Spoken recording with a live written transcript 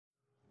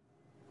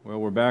Well,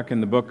 we're back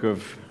in the book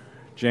of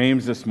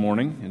James this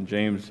morning, in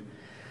James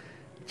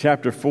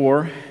chapter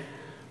 4,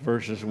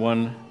 verses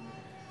 1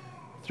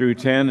 through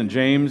 10. And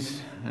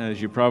James,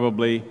 as you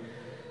probably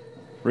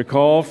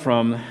recall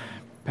from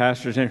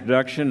Pastor's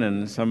introduction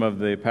and some of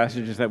the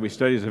passages that we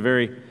study, is a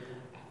very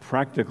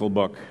practical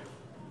book.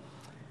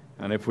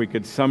 And if we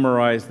could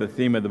summarize the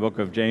theme of the book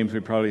of James,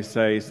 we'd probably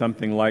say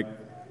something like,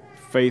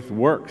 faith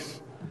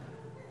works,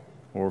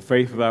 or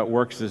faith without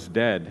works is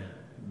dead.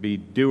 Be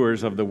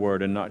doers of the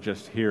word and not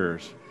just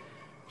hearers,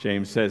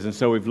 James says. And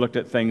so we've looked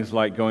at things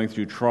like going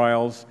through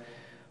trials.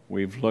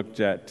 We've looked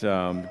at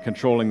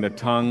controlling the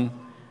tongue.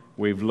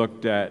 We've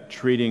looked at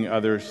treating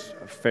others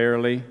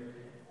fairly.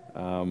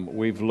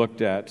 We've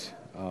looked at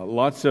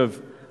lots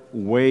of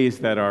ways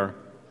that our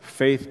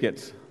faith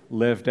gets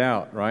lived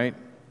out, right,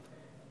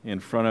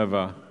 in front of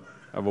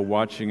a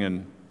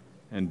watching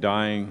and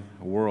dying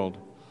world.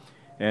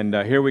 And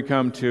here we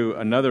come to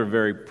another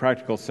very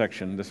practical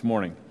section this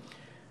morning.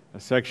 A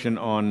section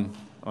on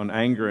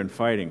anger and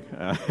fighting.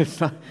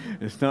 It's not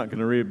going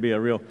to be a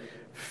real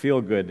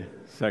feel-good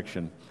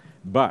section,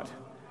 but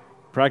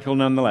practical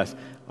nonetheless.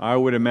 I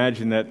would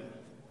imagine that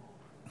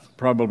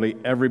probably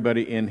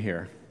everybody in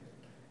here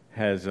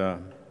has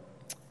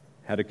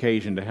had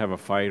occasion to have a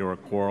fight or a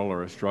quarrel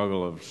or a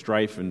struggle of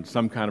strife in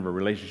some kind of a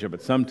relationship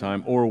at some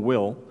time, or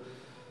will.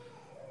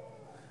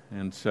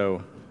 And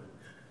so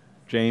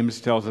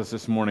James tells us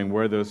this morning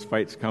where those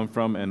fights come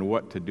from and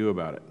what to do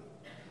about it.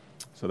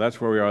 So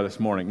that's where we are this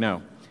morning.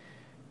 Now,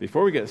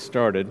 before we get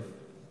started,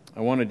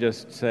 I want to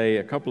just say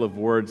a couple of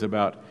words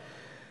about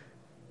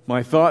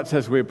my thoughts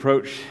as we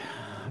approach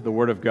the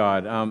Word of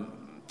God.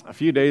 A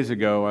few days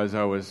ago, as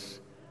I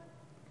was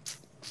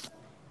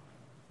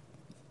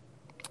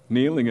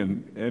kneeling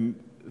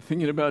and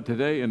thinking about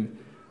today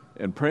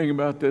and praying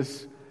about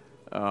this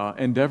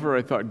endeavor,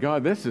 I thought,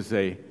 God, this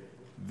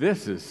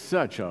is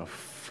such a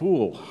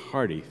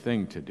foolhardy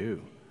thing to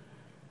do,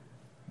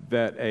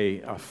 that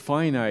a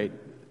finite,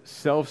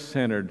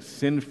 self-centered,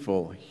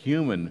 sinful,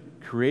 human,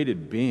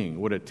 created being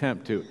would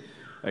attempt to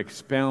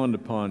expound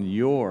upon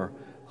your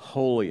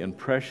holy and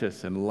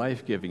precious and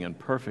life-giving and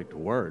perfect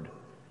word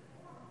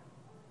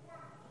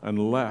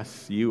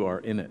unless you are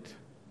in it.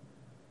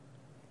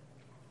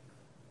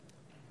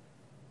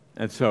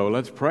 And so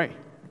let's pray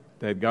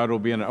that God will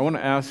be in it. I want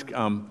to ask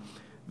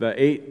the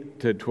 8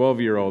 to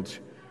 12-year-olds,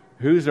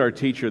 who's our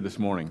teacher this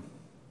morning?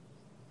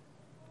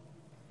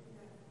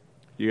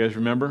 You guys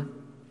remember?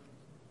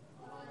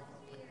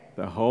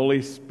 The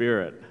Holy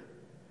Spirit.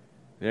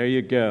 There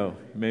you go.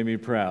 You made me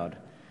proud.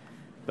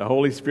 The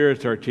Holy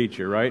Spirit's our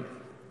teacher, right?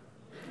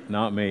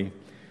 Not me.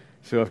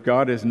 So if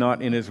God is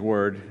not in His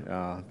Word,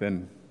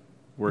 then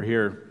we're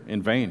here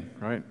in vain,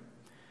 right?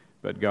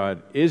 But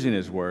God is in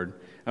His Word.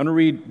 I'm going to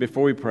read,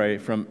 before we pray,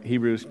 from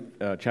Hebrews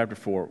chapter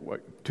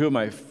 4, two of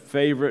my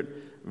favorite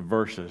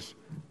verses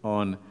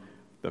on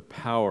the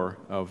power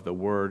of the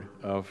Word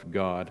of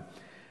God.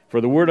 For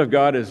the Word of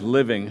God is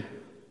living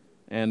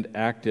and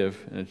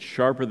active, and it's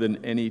sharper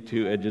than any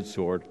two-edged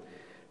sword,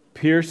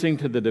 piercing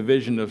to the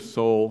division of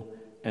soul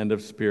and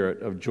of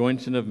spirit, of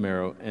joints and of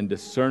marrow, and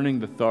discerning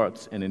the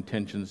thoughts and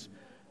intentions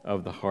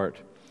of the heart.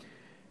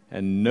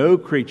 And no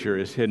creature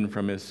is hidden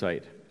from His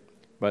sight,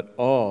 but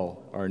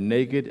all are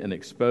naked and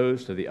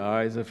exposed to the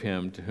eyes of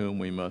Him to whom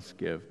we must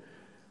give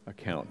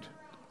account.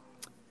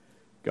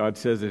 God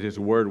says that His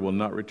word will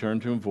not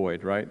return to Him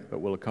void, right? But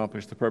will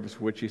accomplish the purpose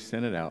for which He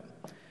sent it out.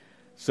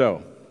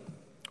 So,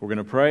 we're going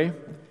to pray,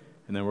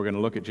 and then we're going to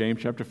look at James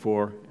chapter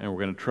 4, and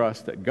we're going to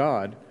trust that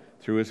God,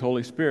 through His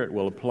Holy Spirit,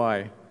 will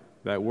apply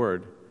that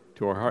word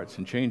to our hearts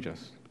and change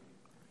us.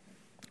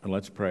 And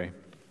let's pray.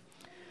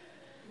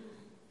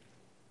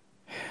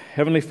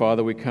 Heavenly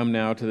Father, we come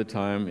now to the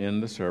time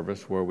in the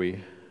service where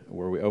we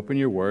open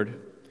your word.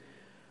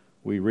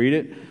 We read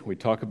it, we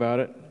talk about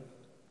it.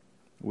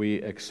 We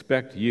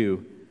expect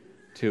you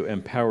to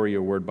empower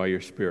your word by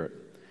your Spirit.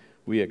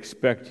 We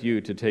expect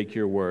you to take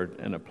your word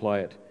and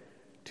apply it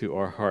to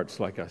our hearts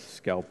like a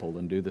scalpel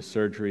and do the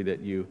surgery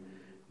that you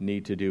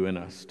need to do in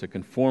us to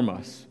conform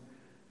us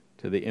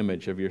to the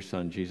image of your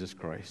Son, Jesus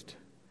Christ,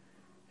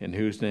 in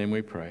whose name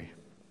we pray.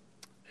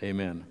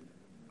 Amen.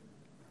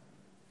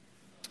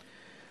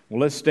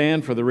 Well, let's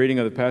stand for the reading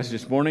of the passage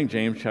this morning,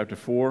 James chapter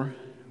 4,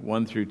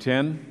 1 through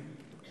 10.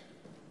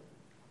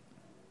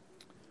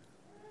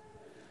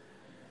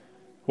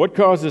 What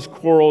causes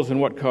quarrels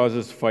and what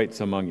causes fights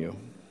among you?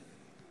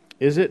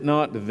 Is it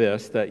not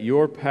this, that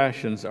your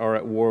passions are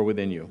at war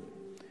within you?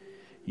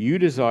 You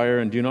desire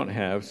and do not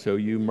have, so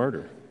you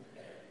murder.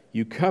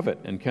 You covet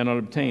and cannot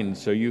obtain,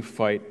 so you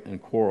fight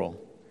and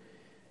quarrel.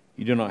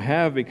 You do not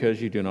have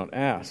because you do not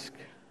ask.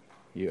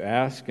 You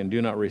ask and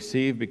do not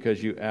receive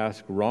because you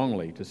ask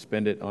wrongly to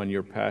spend it on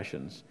your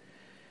passions.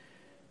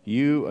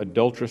 You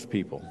adulterous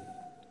people,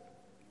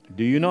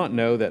 do you not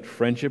know that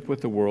friendship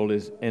with the world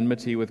is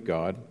enmity with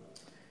God?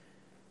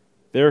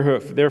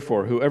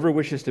 Therefore, whoever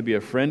wishes to be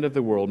a friend of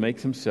the world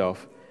makes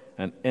himself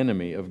an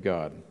enemy of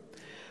God.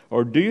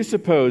 Or do you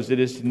suppose it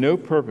is to no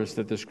purpose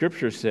that the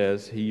Scripture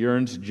says He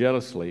yearns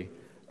jealously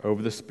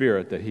over the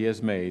Spirit that He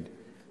has made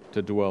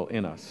to dwell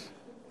in us.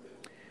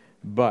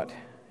 But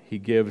he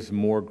gives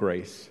more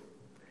grace.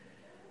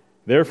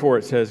 Therefore,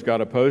 it says,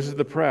 God opposes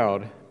the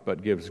proud,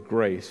 but gives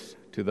grace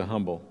to the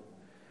humble.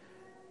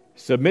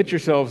 Submit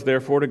yourselves,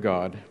 therefore, to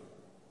God.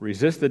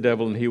 Resist the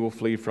devil, and he will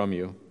flee from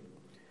you.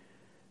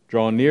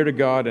 Draw near to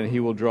God, and he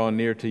will draw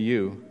near to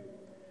you.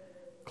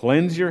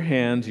 Cleanse your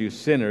hands, you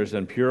sinners,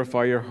 and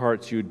purify your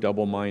hearts, you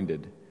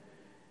double-minded.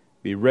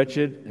 Be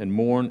wretched, and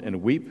mourn,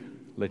 and weep.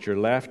 Let your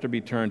laughter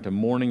be turned to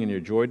mourning, and your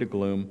joy to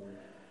gloom.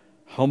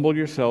 Humble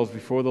yourselves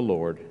before the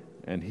Lord,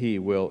 and he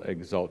will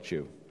exalt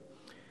you.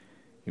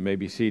 You may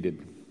be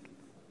seated.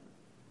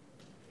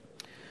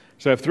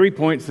 So I have 3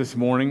 points this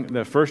morning.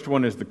 The first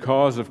one is the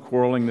cause of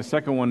quarreling. The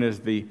second one is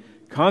the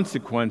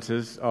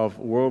consequences of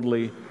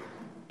worldly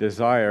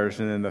desires.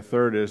 And then the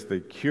third is the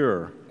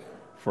cure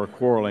for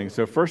quarreling.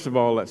 So first of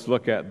all, let's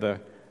look at the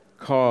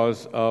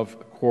cause of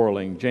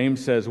quarreling.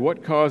 James says,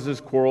 "What causes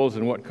quarrels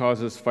and what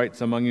causes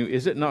fights among you?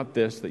 Is it not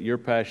this, that your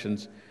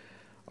passions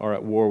are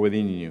at war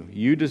within you?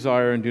 You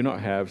desire and do not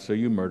have, so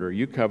you murder.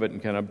 You covet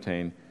and cannot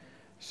obtain,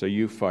 so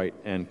you fight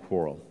and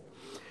quarrel."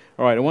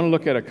 All right, I want to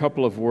look at a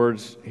couple of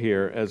words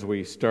here as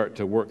we start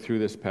to work through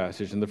this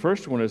passage. And the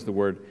first one is the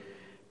word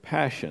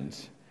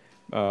passions.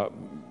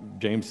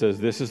 James says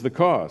this is the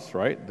cause,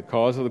 right? The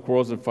cause of the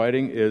quarrels and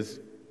fighting is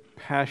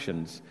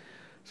passions.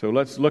 So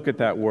let's look at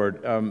that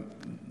word.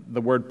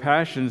 The word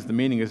passions, the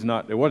meaning is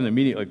not, it wasn't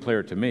immediately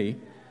clear to me,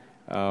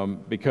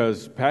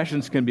 because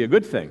passions can be a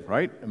good thing,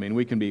 right? I mean,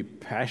 we can be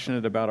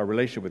passionate about our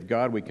relationship with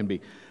God. We can be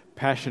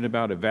passionate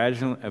about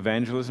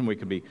evangelism. We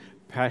can be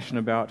passionate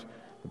about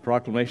the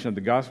proclamation of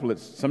the gospel.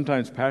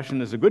 Sometimes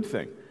passion is a good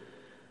thing.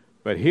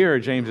 But here,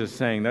 James is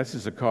saying this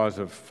is a cause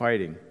of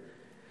fighting.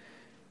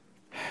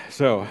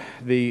 So,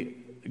 the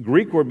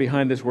Greek word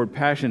behind this word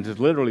passions is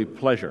literally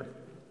pleasure.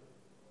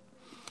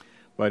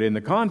 But in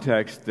the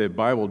context, the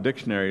Bible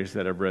dictionaries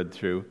that I've read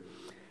through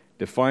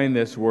define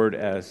this word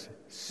as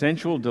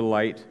sensual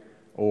delight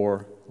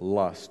or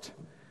lust.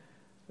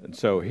 And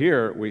so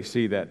here we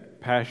see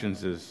that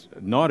passions is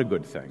not a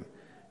good thing.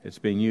 It's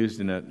being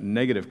used in a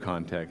negative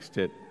context.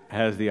 It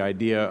has the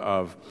idea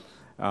of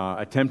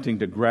attempting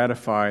to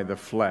gratify the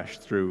flesh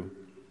through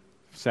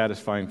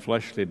satisfying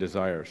fleshly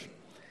desires.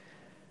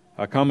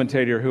 A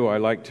commentator who I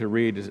like to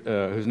read,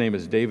 whose name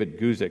is David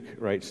Guzik,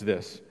 writes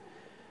this: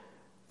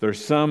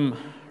 "There's some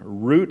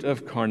root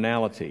of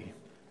carnality,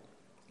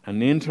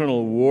 an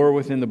internal war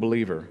within the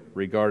believer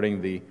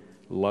regarding the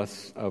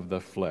lusts of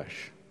the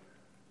flesh."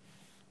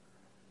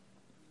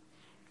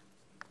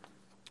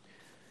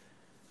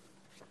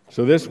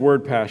 So this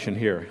word passion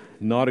here,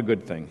 not a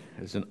good thing.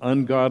 It's an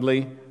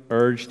ungodly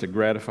urge to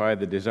gratify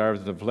the desires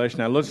of the flesh.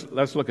 Now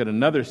let's look at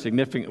another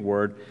significant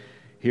word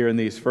here in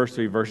these first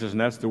 3 verses, and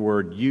that's the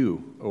word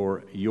you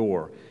or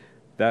your.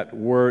 That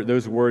word,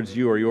 those words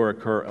you or your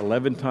occur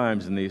 11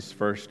 times in these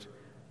first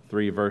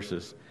 3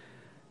 verses.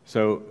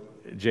 So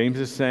James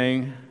is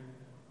saying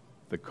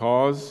the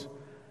cause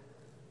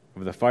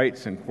of the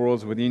fights and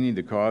quarrels within you,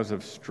 the cause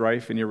of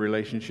strife in your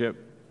relationship,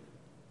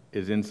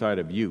 is inside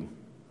of you.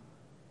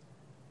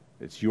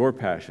 It's your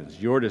passions,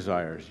 your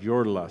desires,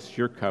 your lusts,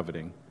 your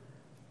coveting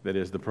that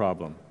is the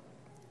problem.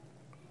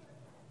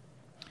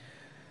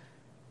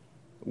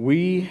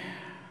 We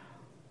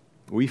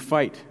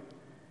fight.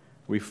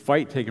 We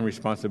fight taking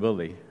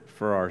responsibility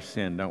for our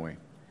sin, don't we?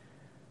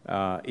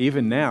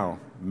 Even now,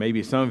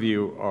 maybe some of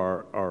you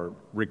are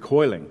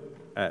recoiling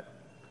at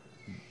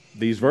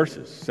these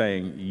verses,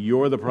 saying,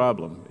 you're the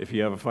problem if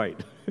you have a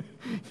fight.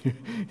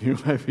 You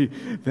might be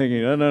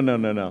thinking,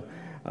 no.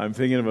 I'm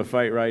thinking of a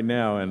fight right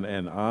now,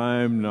 and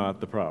I'm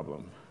not the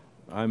problem.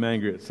 I'm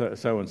angry at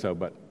so-and-so,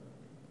 but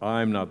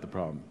I'm not the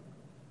problem.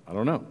 I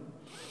don't know.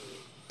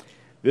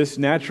 This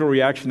natural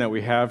reaction that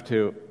we have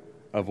to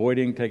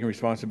avoiding taking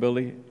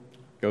responsibility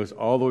goes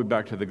all the way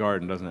back to the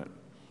garden, doesn't it?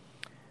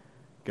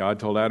 God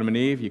told Adam and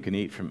Eve, you can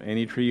eat from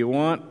any tree you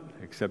want,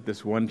 except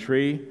this one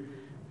tree.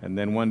 And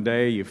then one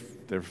day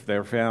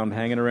they're found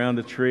hanging around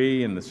a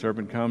tree, and the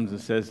serpent comes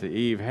and says to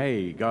Eve,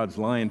 hey, God's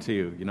lying to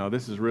you. You know,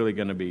 this is really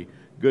going to be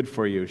good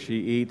for you. She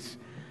eats.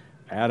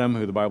 Adam,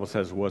 who the Bible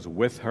says was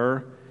with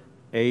her,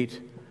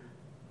 ate.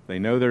 They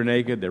know they're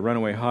naked. They run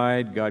away,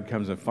 hide. God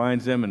comes and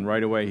finds them, and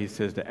right away he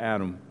says to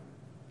Adam,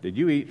 did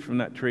you eat from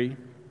that tree?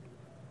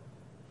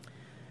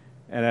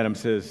 And Adam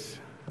says,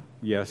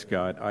 yes,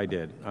 God, I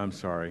did. I'm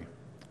sorry.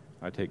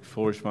 I take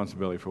full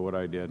responsibility for what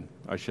I did.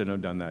 I shouldn't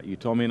have done that. You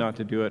told me not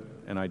to do it,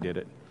 and I did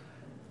it.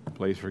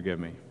 Please forgive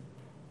me.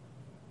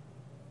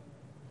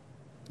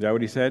 Is that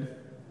what he said?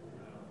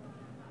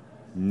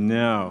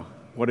 No.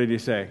 What did he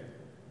say?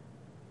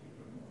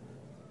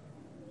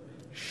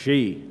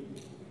 She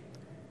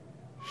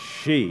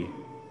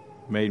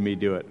made me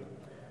do it.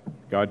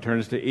 God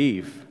turns to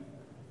Eve.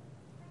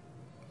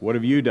 What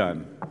have you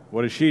done?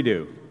 What does she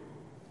do?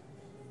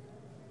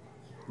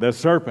 The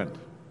serpent.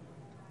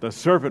 The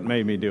serpent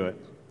made me do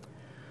it.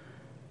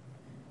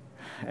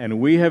 And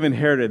we have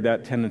inherited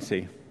that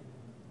tendency.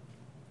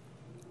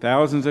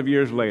 Thousands of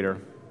years later,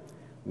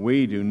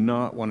 we do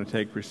not want to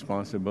take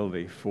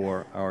responsibility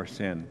for our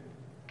sin.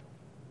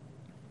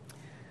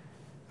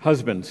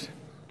 Husbands,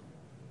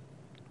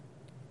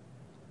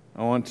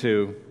 I want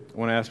to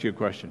ask you a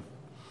question.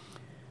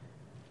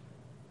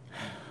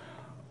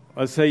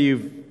 Let's say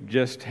you've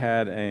just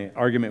had an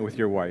argument with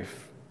your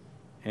wife,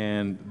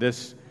 and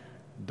this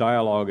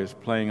dialogue is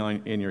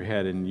playing in your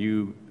head, and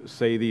you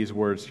say these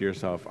words to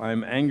yourself.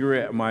 I'm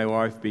angry at my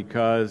wife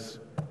because...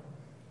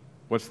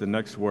 What's the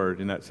next word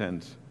in that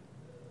sentence?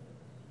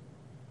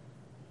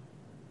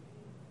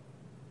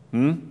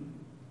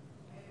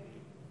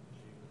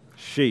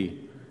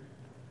 She.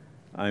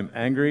 I'm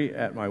angry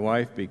at my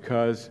wife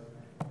because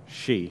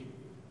she.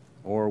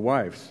 Or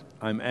wives.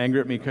 I'm angry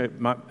at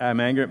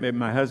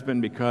my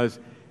husband because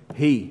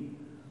he.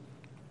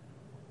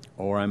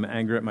 Or I'm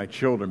angry at my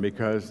children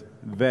because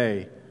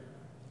they.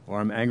 Or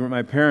I'm angry at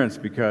my parents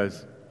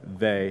because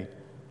they.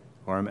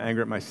 Or I'm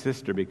angry at my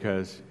sister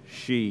because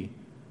she.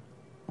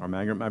 Or I'm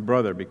angry at my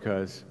brother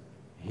because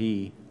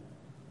he.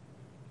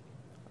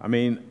 I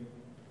mean,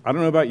 I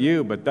don't know about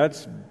you, but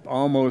that's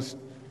almost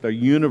the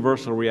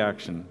universal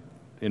reaction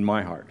in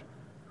my heart.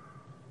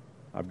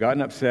 I've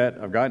gotten upset,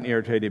 I've gotten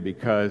irritated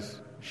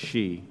because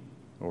she,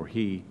 or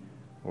he,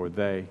 or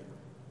they.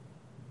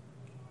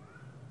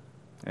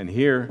 And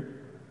here,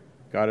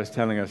 God is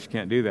telling us you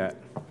can't do that.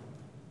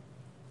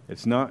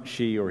 It's not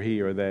she, or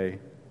he, or they.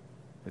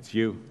 It's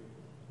you.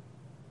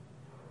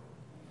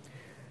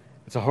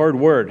 It's a hard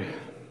word.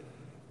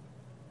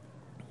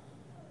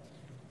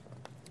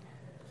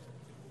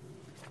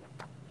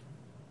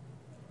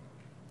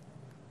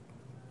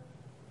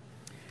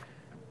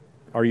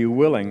 Are you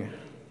willing?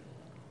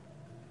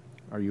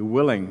 Are you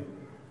willing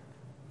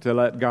to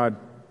let God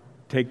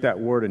take that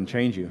word and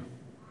change you?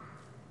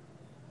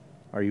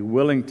 Are you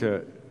willing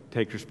to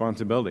take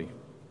responsibility?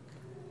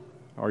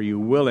 Are you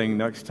willing,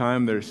 next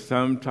time there's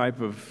some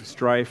type of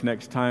strife,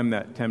 next time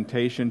that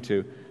temptation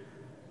to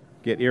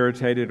get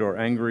irritated or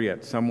angry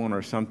at someone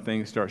or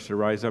something starts to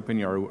rise up in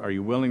you, are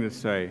you willing to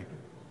say,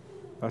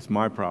 that's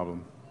my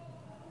problem?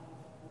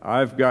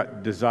 I've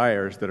got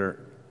desires that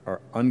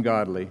are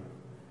ungodly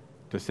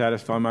to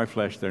satisfy my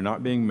flesh. They're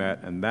not being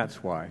met, and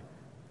that's why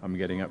I'm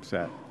getting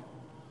upset.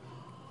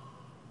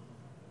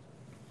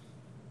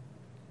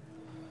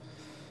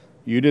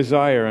 You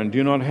desire and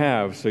do not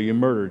have, so you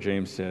murder,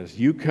 James says.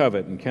 You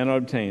covet and cannot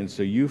obtain,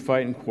 so you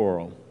fight and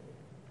quarrel.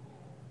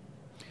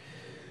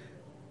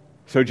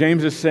 So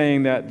James is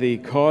saying that the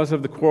cause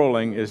of the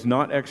quarreling is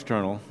not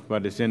external,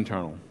 but it's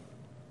internal.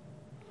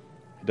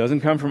 It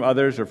doesn't come from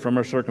others or from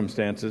our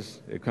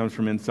circumstances. It comes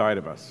from inside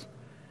of us.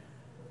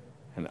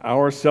 And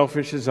our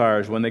selfish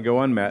desires, when they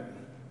go unmet,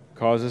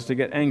 cause us to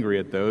get angry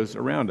at those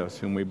around us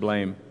whom we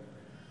blame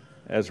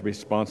as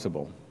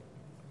responsible.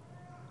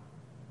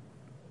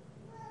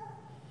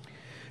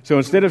 So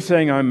instead of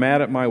saying, I'm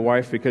mad at my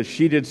wife because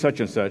she did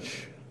such and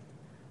such,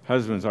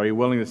 husbands, are you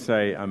willing to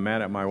say, I'm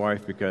mad at my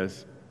wife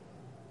because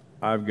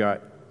I've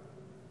got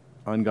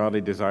ungodly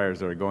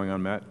desires that are going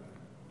unmet?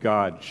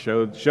 God,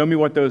 show me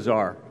what those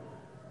are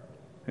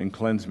and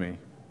cleanse me.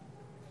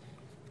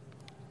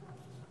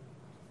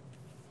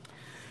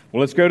 Well,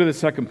 let's go to the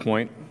second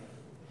point.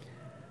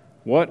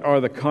 What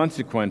are the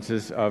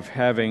consequences of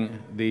having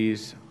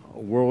these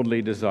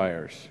worldly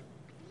desires?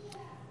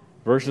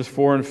 Verses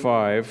 4 and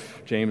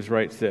 5, James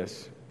writes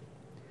this.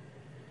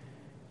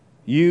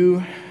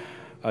 You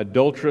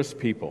adulterous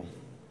people,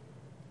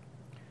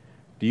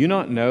 do you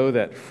not know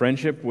that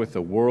friendship with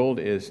the world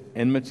is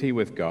enmity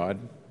with God?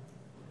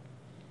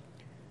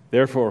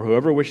 Therefore,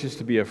 whoever wishes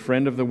to be a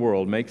friend of the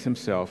world makes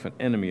himself an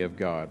enemy of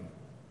God.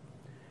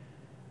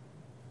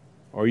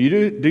 Or do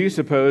you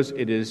suppose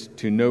it is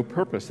to no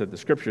purpose that the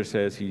Scripture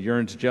says he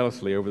yearns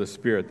jealously over the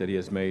Spirit that he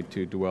has made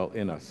to dwell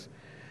in us?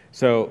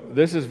 So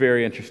this is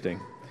very interesting.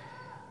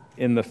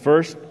 In the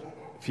first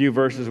few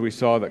verses we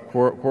saw that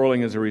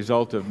quarreling is a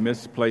result of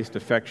misplaced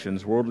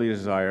affections, worldly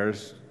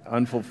desires,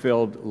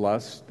 unfulfilled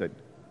lusts that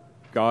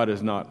God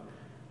is not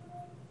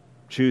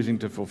choosing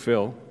to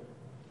fulfill.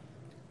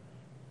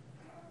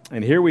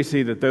 And here we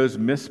see that those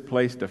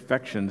misplaced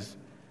affections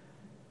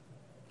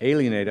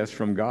alienate us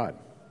from God.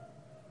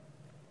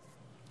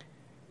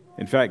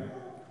 In fact,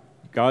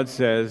 God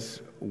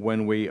says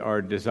when we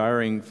are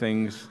desiring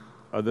things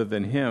other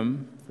than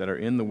Him that are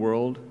in the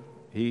world,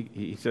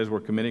 He says we're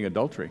committing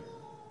adultery.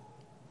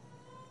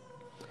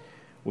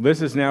 Well,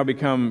 this has now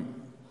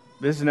become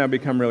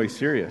really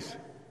serious.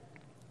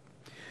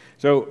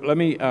 So let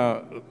me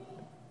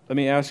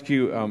ask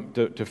you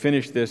to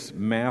finish this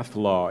math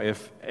law.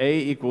 If A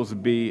equals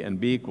B and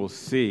B equals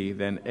C,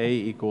 then A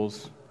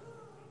equals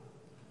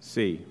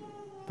C.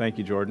 Thank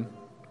you, Jordan.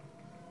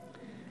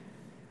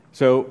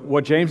 So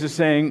what James is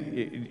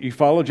saying, you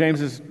follow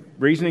James's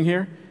reasoning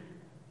here?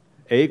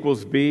 A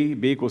equals B,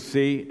 B equals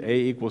C, A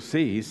equals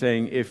C. He's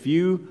saying if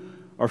you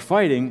are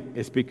fighting,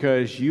 it's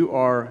because you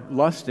are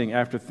lusting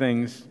after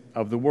things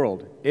of the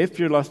world. If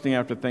you're lusting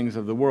after things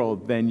of the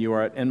world, then you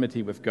are at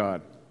enmity with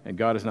God, and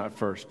God is not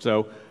first.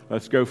 So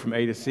let's go from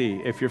A to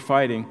C. If you're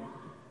fighting,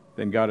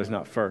 then God is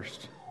not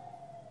first.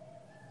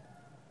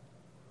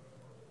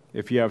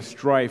 If you have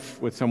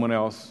strife with someone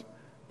else,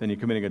 then you're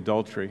committing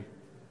adultery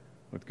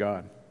with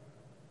God.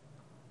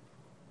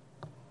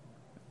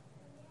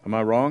 Am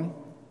I wrong?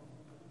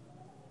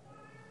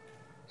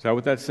 Is that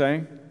what that's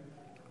saying?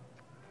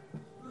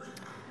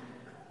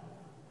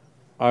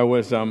 I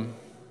was, I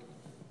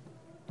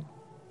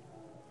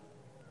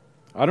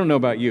don't know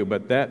about you,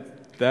 but that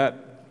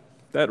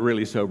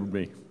really sobered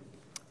me.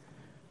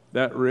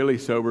 That really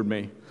sobered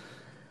me.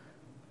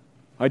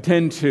 I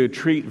tend to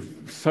treat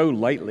so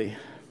lightly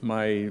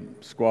my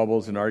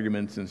squabbles and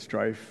arguments and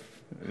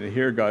strife. And to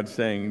hear God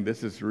saying,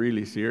 this is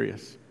really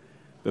serious.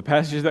 The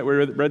passages that we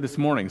read this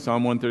morning,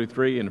 Psalm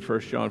 133 and 1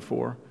 John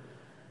 4,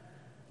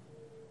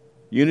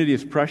 unity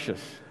is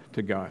precious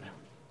to God.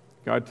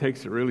 God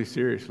takes it really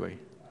seriously.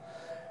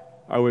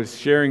 I was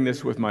sharing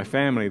this with my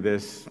family,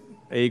 this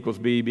A equals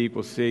B, B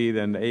equals C,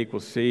 then A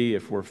equals C.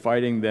 If we're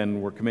fighting,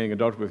 then we're committing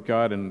adultery with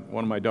God. And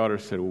one of my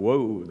daughters said,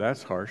 whoa,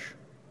 that's harsh.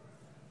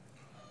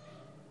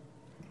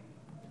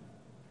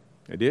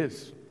 It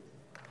is.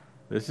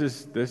 This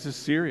is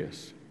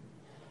serious.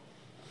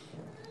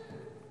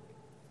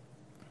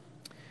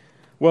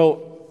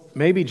 Well,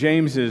 maybe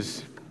James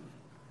is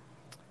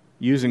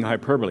using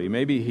hyperbole.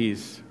 Maybe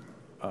he's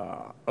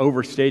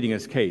overstating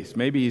his case.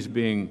 Maybe he's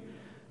being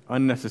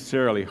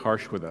unnecessarily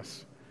harsh with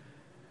us.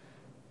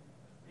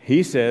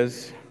 He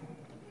says,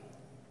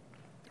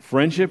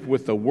 friendship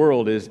with the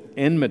world is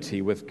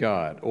enmity with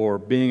God, or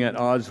being at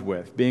odds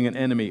with, being an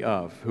enemy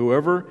of.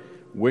 Whoever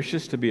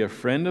wishes to be a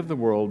friend of the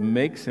world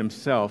makes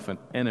himself an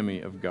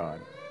enemy of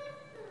God.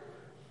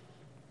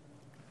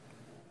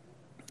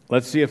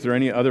 Let's see if there are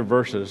any other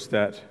verses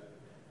that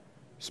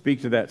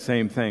speak to that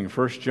same thing.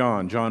 1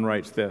 John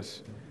writes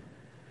this.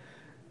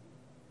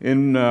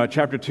 In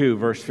chapter 2,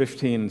 verse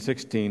 15 and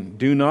 16,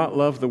 do not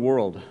love the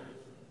world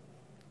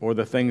or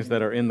the things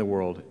that are in the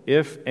world.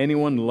 If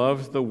anyone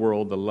loves the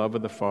world, the love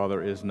of the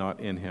Father is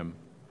not in him.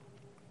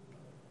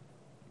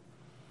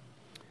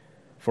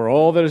 For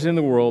all that is in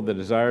the world, the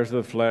desires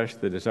of the flesh,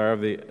 the desire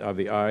of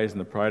the eyes, and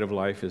the pride of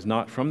life is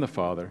not from the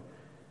Father,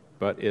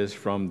 but is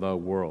from the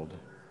world.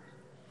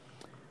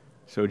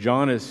 So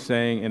John is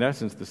saying, in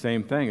essence, the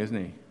same thing, isn't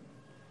he?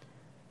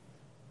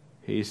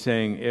 He's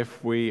saying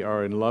if we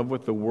are in love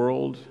with the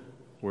world,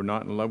 we're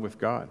not in love with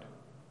God.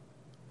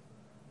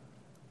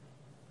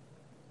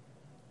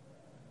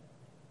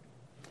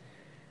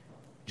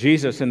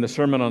 Jesus in the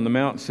Sermon on the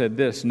Mount said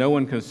this, no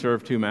one can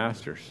serve two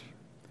masters.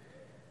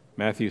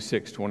 Matthew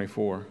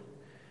 6:24.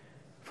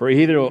 For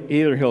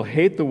either he'll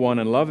hate the one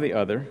and love the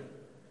other,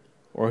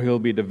 or he'll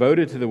be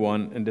devoted to the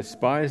one and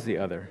despise the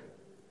other.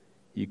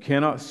 You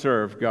cannot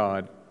serve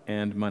God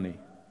and money.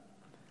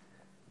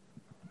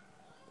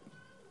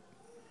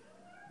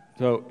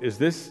 So is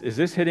this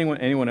hitting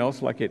anyone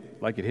else like it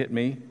hit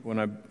me when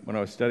I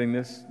was studying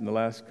this in the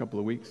last couple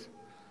of weeks?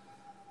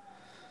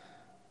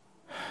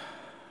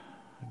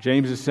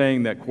 James is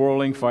saying that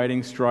quarreling,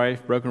 fighting,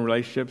 strife, broken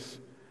relationships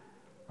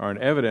are an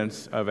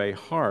evidence of a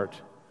heart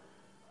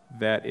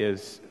that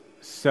is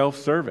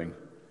self-serving,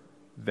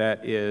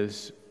 that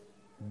is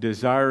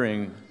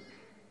desiring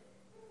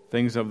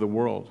things of the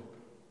world.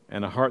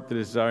 And a heart that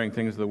is desiring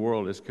things of the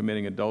world is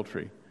committing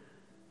adultery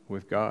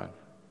with God,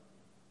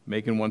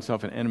 making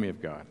oneself an enemy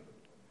of God.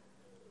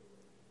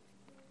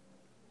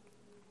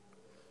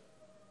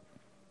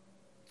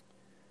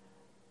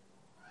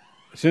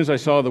 As soon as I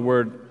saw the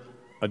word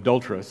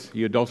adulterous,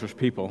 you adulterous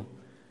people,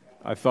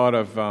 I thought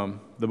of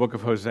the book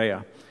of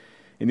Hosea.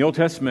 In the Old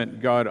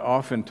Testament, God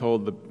often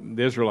told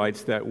the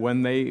Israelites that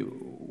when they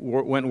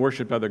went and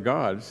worshipped other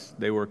gods,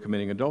 they were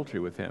committing adultery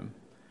with Him.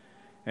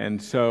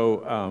 And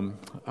so,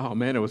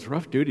 it was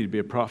rough duty to be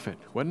a prophet,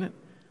 wasn't it?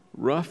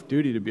 Rough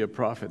duty to be a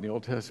prophet in the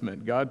Old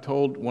Testament. God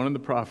told one of the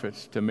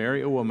prophets to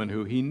marry a woman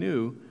who he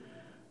knew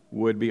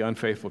would be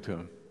unfaithful to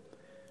him.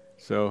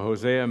 So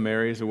Hosea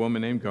marries a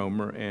woman named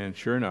Gomer, and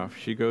sure enough,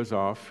 she goes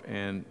off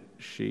and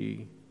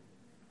she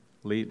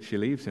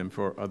leaves him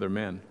for other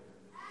men.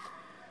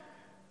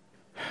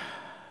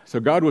 So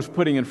God was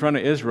putting in front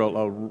of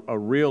Israel a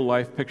real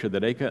life picture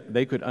that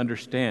they could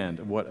understand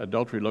what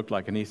adultery looked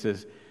like, and He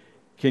says,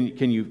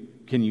 Can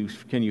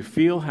you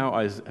feel how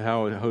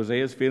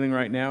Hosea is feeling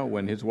right now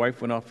when his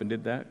wife went off and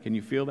did that? Can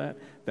you feel that?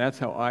 That's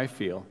how I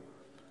feel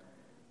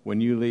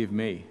when you leave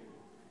me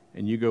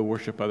and you go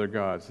worship other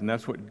gods. And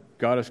that's what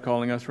God is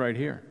calling us right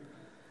here.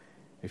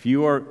 If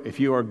you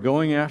are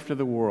going after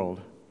the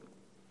world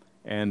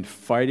and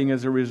fighting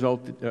as a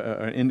result,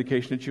 an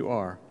indication that you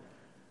are,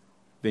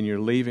 then you're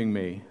leaving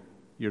me.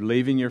 You're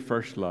leaving your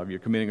first love. You're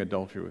committing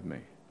adultery with me.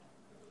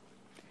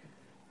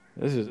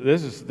 This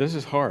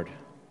is hard.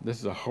 This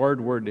is a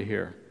hard word to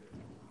hear.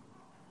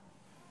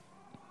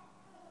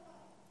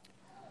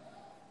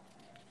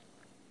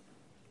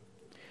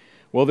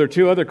 Well, there are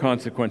two other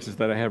consequences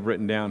that I have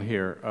written down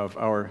here of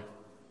our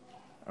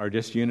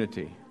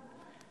disunity.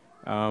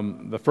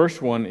 The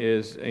first one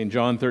is in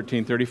John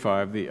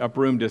 13:35, the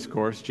upper room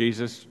discourse.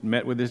 Jesus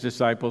met with His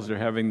disciples. They're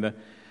having the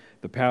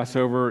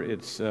Passover.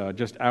 It's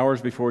just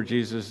hours before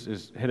Jesus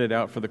is headed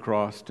out for the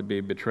cross to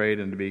be betrayed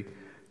and to be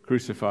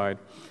crucified.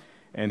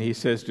 And He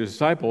says to His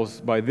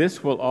disciples, by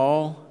this will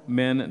all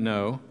men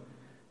know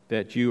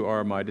that you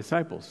are my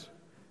disciples,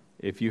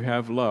 if you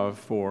have love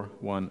for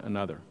one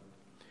another.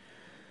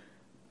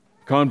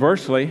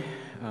 Conversely,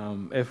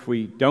 if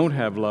we don't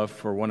have love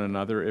for one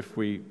another, if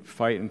we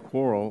fight and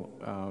quarrel,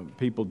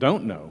 people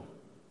don't know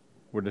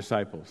we're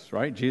disciples,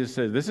 right? Jesus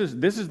says, this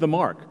is the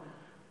mark.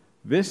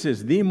 This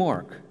is the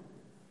mark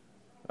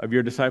of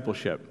your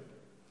discipleship,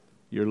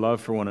 your love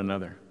for one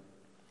another.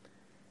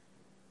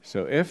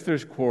 So if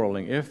there's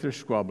quarreling, if there's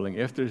squabbling,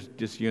 if there's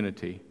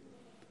disunity,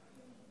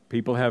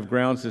 people have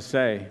grounds to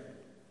say,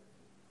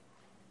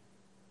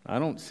 I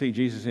don't see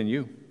Jesus in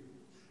you.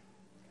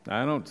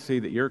 I don't see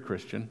that you're a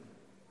Christian.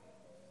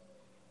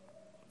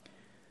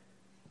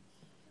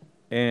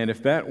 And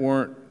if that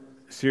weren't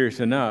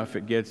serious enough,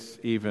 it gets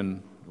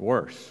even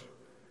worse.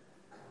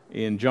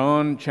 In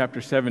John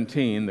chapter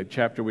 17, the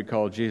chapter we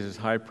call Jesus'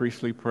 high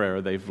priestly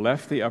prayer, they've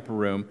left the upper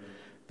room.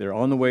 They're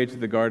on the way to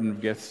the Garden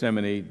of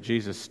Gethsemane.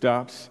 Jesus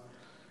stops.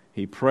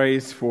 He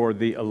prays for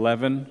the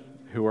 11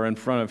 who are in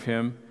front of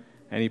him,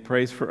 and he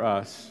prays for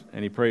us,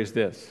 and he prays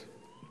this.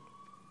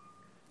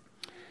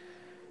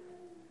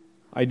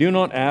 I do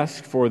not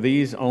ask for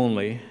these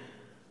only,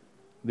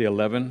 the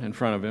 11 in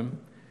front of him,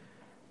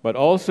 but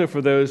also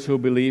for those who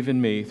believe in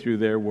me through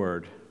their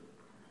word.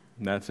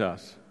 And that's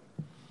us.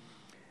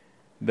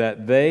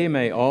 That they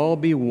may all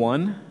be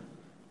one,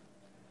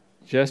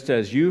 just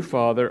as you,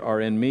 Father,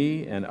 are in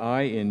me and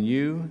I in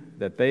you,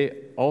 that they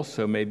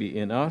also may be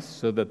in us,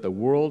 so that the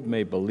world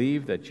may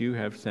believe that you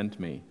have sent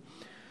me.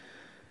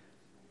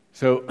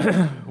 So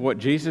what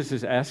Jesus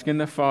is asking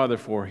the Father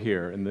for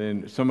here, and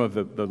then some of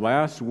the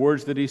last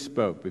words that he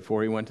spoke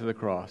before he went to the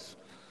cross,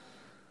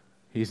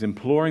 he's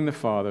imploring the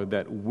Father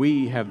that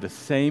we have the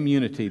same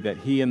unity that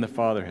he and the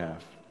Father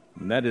have.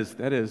 And that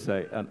is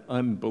an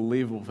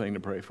unbelievable thing to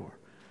pray for.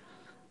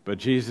 But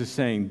Jesus is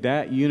saying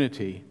that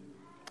unity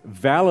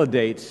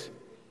validates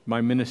my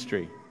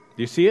ministry.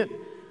 Do you see it?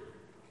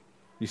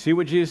 You see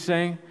what Jesus is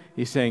saying?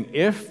 He's saying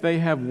if they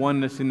have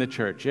oneness in the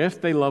church, if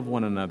they love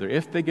one another,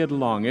 if they get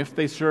along, if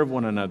they serve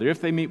one another,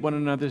 if they meet one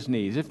another's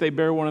needs, if they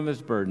bear one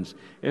another's burdens,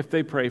 if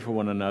they pray for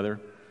one another,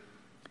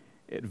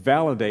 it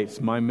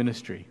validates my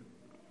ministry.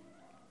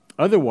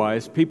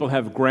 Otherwise, people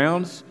have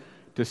grounds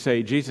to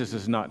say Jesus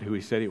is not who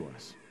he said he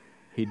was.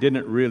 He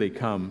didn't really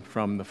come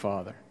from the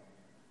Father.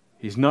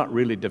 He's not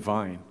really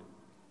divine.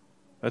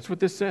 That's what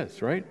this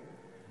says, right?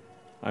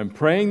 I'm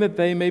praying that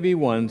they may be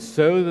one,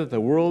 so that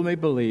the world may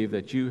believe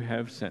that you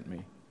have sent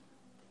me.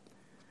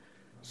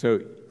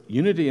 So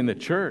unity in the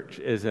church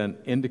is an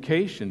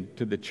indication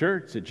to the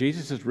church that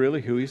Jesus is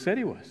really who he said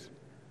he was,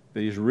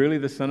 that he's really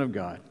the Son of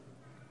God,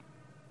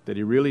 that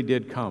he really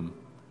did come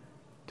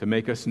to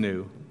make us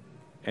new,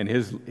 and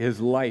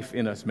his life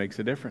in us makes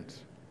a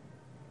difference.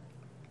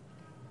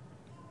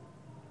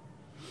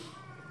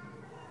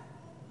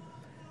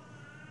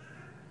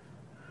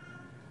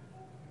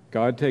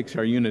 God takes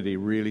our unity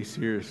really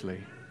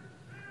seriously.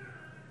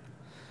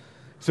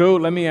 So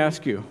let me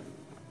ask you,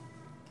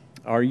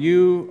 are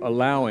you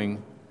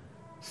allowing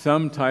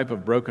some type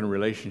of broken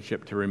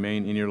relationship to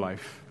remain in your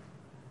life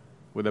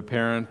with a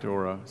parent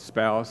or a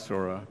spouse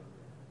or a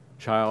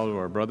child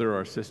or a brother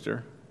or a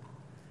sister?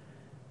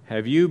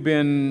 Have you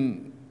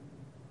been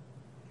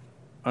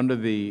under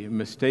the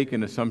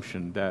mistaken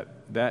assumption that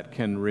that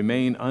can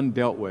remain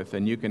undealt with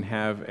and you can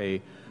have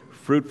a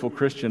fruitful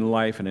Christian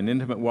life and an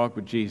intimate walk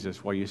with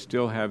Jesus while you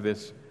still have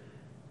this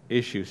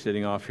issue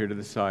sitting off here to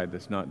the side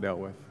that's not dealt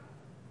with?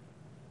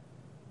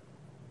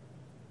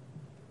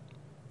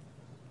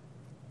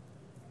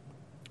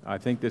 I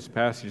think this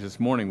passage this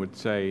morning would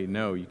say,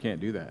 no, you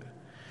can't do that.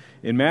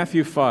 In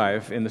Matthew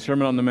 5, in the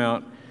Sermon on the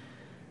Mount,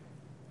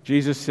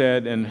 Jesus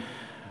said, and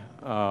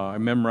I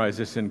memorized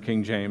this in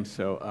King James,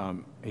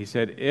 so he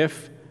said,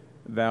 if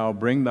thou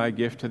bring thy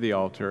gift to the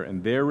altar,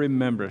 and there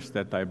rememberest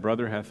that thy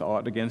brother hath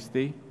aught against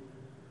thee,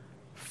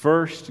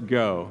 first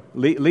go,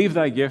 leave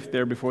thy gift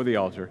there before the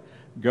altar,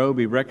 go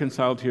be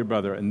reconciled to your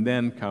brother, and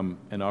then come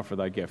and offer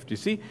thy gift.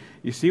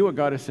 You see what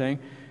God is saying?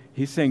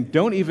 He's saying,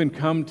 don't even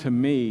come to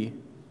me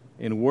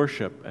in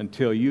worship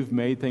until you've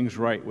made things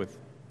right with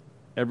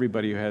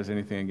everybody who has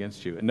anything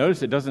against you. And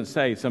notice it doesn't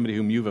say somebody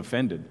whom you've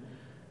offended.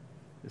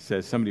 It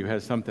says somebody who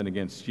has something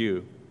against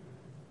you.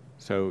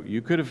 So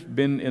you could have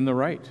been in the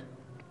right.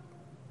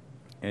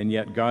 And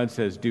yet God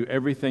says, do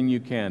everything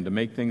you can to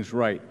make things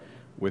right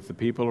with the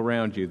people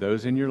around you,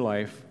 those in your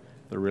life,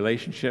 the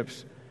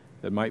relationships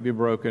that might be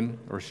broken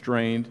or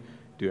strained.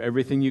 Do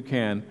everything you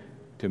can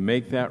to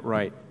make that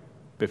right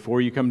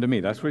before you come to me.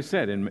 That's what he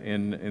said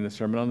in the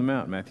Sermon on the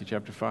Mount, Matthew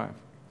chapter 5.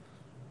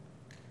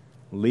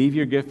 Leave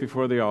your gift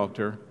before the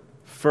altar.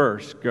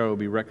 First, go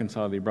be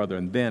reconciled to your brother,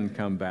 and then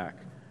come back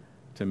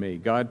to me.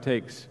 God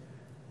takes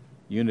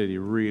unity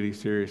really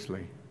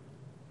seriously.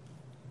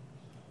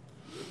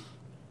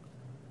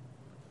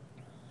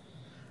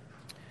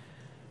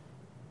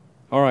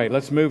 All right,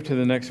 let's move to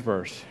the next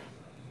verse,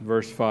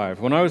 verse 5.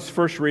 When I was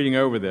first reading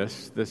over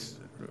this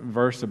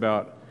verse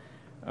about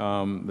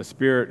the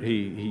Spirit,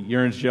 he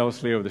yearns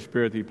jealously over the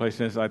Spirit that he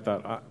placed in us, I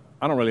thought,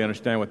 I don't really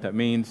understand what that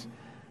means.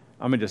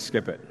 I'm going to just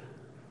skip it.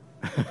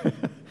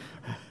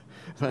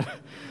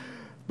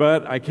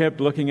 But I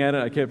kept looking at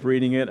it, I kept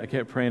reading it, I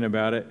kept praying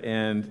about it,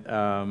 and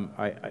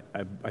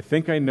I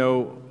think I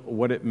know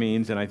what it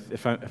means. And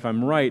if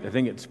I'm right, I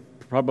think it's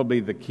probably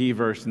the key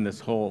verse in this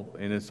whole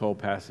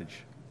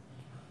passage.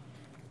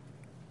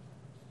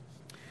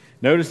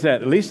 Notice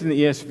that, at least in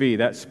the ESV,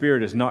 that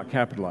Spirit is not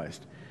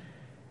capitalized.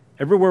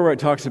 Everywhere where it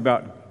talks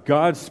about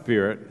God's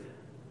Spirit,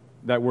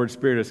 that word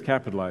Spirit is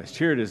capitalized.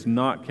 Here it is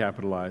not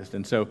capitalized.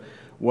 And so,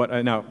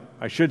 now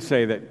I should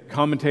say that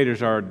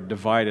commentators are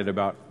divided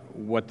about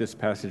what this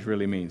passage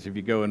really means. If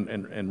you go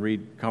and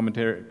read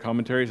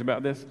commentaries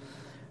about this,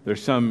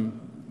 there's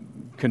some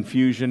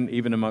confusion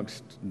even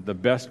amongst the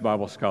best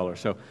Bible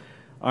scholars. So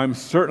I'm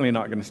certainly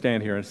not going to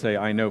stand here and say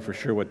I know for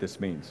sure what this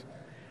means.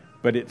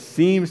 But it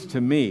seems to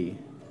me,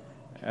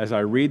 as I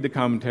read the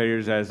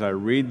commentators, as I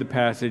read the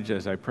passage,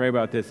 as I pray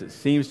about this, it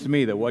seems to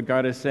me that what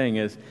God is saying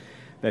is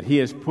that He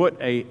has put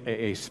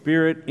a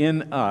Spirit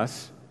in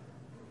us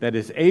that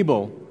is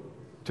able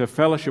to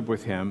fellowship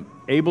with Him,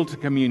 able to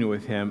commune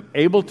with Him,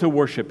 able to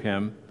worship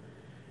Him,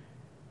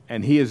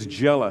 and He is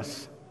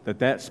jealous that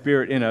that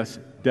Spirit in us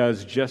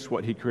does just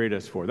what He created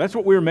us for. That's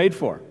what we were made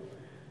for.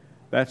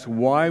 That's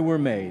why we're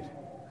made,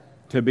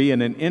 to be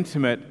in an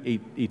intimate,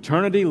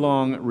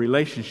 eternity-long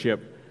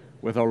relationship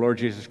with our Lord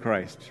Jesus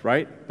Christ,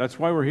 right? That's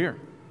why we're here.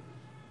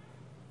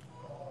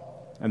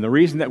 And the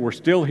reason that we're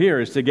still here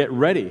is to get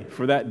ready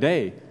for that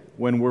day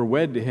when we're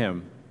wed to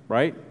Him,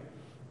 right?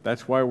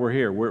 That's why we're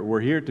here. We're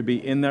here to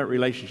be in that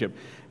relationship.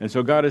 And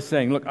so God is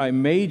saying, look, I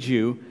made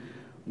you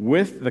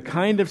with the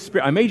kind of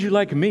spirit. I made you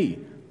like me.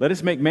 Let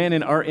us make man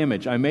in our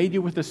image. I made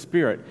you with a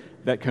spirit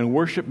that can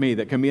worship me,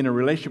 that can be in a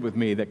relationship with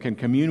me, that can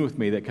commune with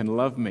me, that can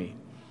love me.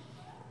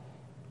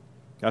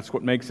 That's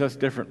what makes us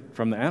different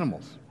from the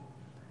animals.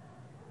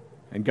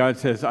 And God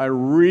says, I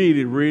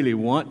really, really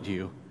want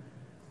you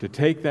to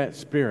take that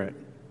spirit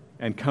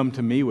and come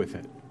to me with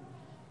it.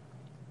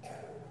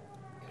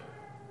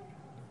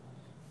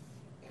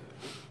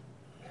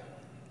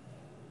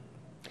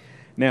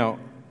 Now,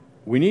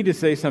 we need to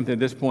say something at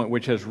this point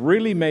which has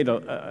really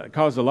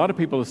caused a lot of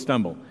people to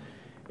stumble.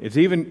 It's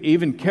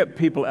even kept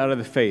people out of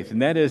the faith,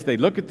 and that is they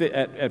look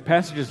at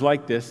passages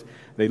like this,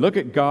 they look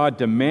at God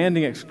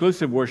demanding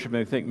exclusive worship,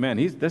 and they think, man,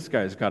 this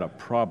guy's got a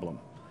problem.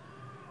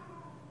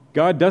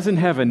 God doesn't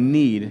have a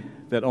need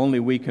that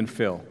only we can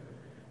fill.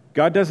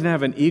 God doesn't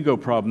have an ego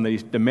problem that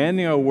He's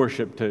demanding our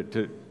worship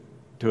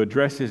to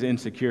address His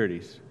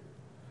insecurities.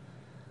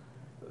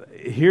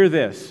 Hear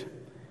this.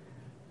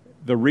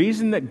 The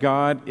reason that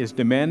God is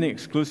demanding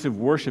exclusive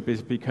worship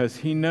is because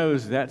He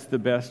knows that's the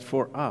best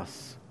for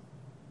us.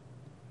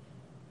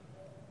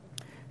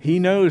 He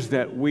knows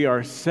that we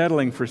are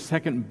settling for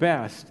second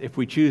best if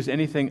we choose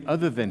anything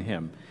other than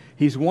Him.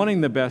 He's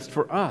wanting the best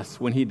for us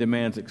when He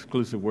demands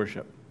exclusive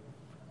worship.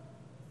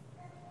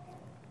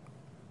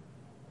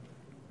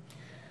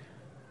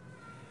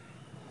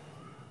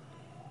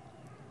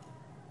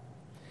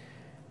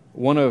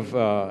 One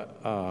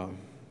of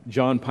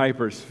John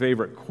Piper's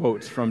favorite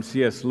quotes from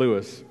C.S.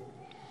 Lewis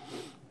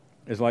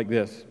is like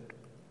this.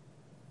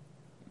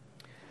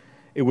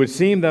 It would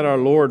seem that our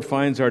Lord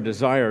finds our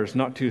desires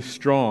not too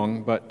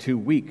strong, but too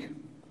weak.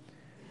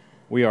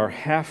 We are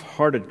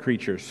half-hearted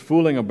creatures,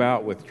 fooling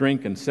about with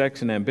drink and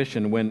sex and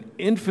ambition when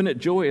infinite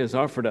joy is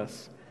offered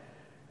us.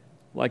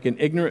 Like an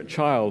ignorant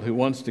child who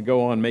wants to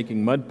go on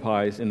making mud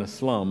pies in a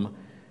slum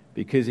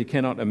because he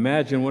cannot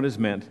imagine what is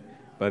meant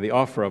by the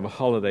offer of a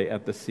holiday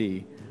at the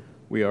sea.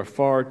 We are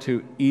far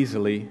too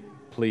easily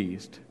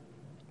pleased.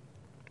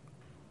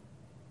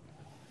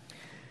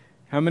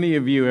 How many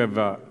of you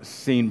have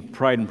seen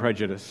Pride and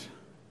Prejudice?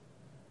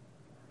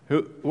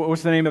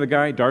 What's the name of the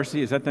guy?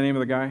 Darcy? Is that the name of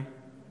the guy?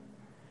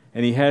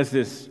 And he has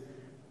this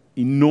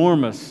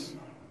enormous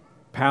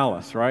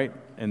palace, right?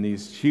 And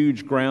these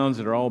huge grounds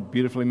that are all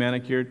beautifully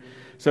manicured.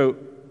 So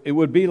it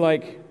would be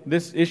like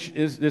this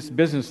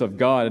business of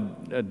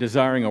God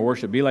desiring our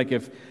worship. It'd be like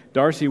if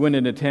Darcy went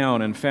into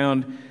town and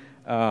found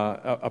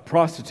a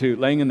prostitute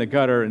laying in the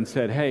gutter and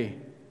said, hey,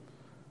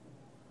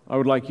 I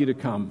would like you to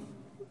come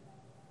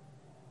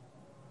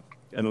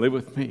and live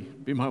with me,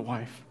 be my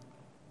wife.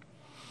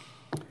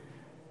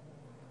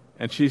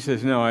 And she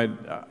says, no,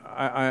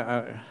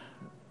 I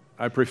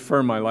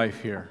prefer my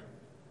life here.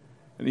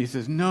 And he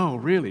says, no,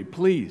 really,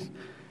 please.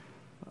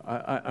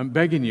 I'm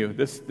begging you.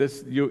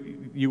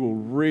 You will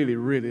really,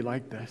 really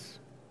like this.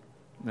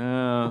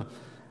 No,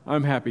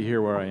 I'm happy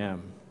here where I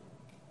am.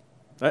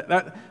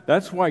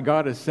 That's why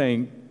God is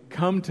saying,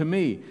 come to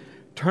me.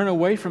 Turn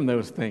away from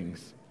those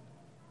things.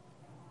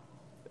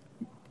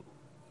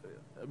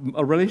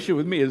 A relationship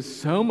with me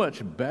is so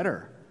much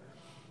better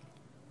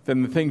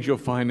than the things you'll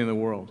find in the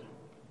world.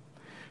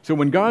 So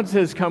when God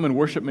says, come and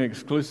worship me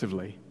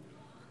exclusively,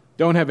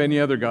 don't have any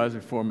other gods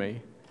before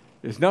me,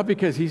 it's not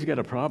because He's got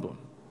a problem.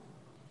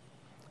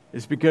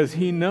 It's because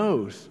He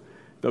knows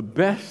the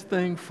best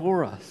thing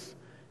for us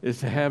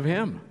is to have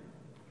Him.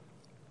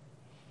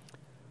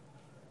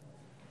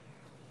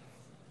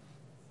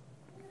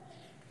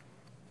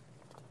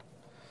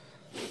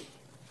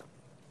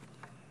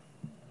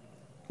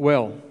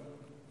 Well,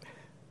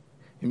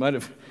 you might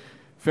have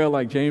felt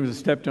like James has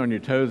stepped on your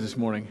toes this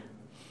morning.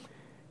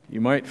 You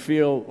might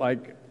feel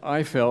like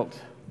I felt,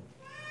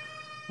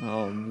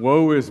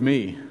 woe is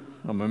me.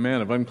 I'm a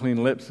man of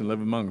unclean lips and live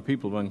among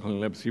people of unclean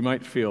lips. You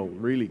might feel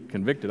really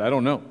convicted. I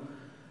don't know.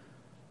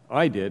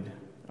 I did.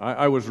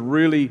 I was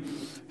really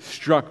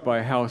struck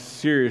by how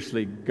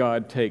seriously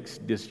God takes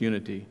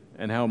disunity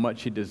and how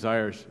much He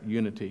desires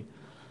unity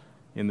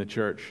in the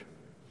church.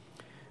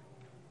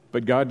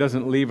 But God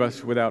doesn't leave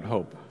us without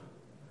hope.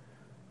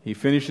 He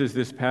finishes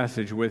this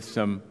passage with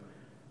some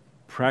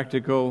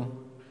practical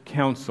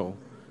counsel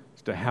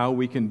as to how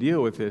we can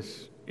deal with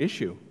this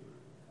issue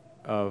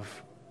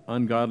of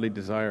ungodly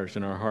desires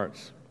in our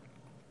hearts.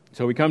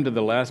 So we come to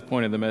the last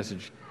point of the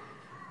message,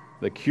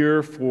 the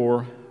cure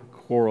for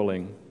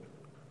quarreling.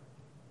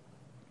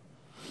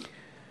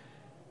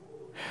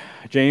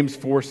 James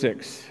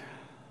 4:6,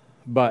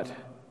 but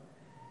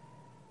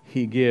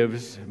He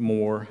gives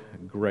more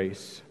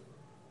grace.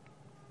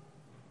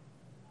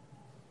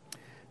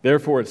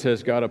 Therefore, it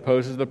says, God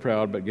opposes the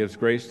proud, but gives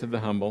grace to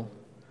the humble.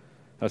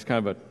 That's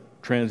kind of a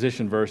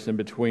transition verse in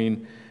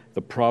between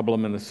the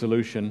problem and the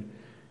solution.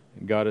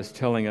 God is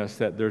telling us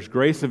that there's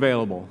grace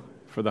available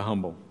for the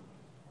humble.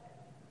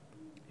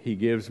 He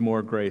gives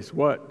more grace.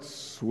 What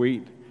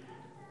sweet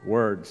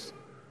words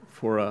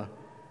for a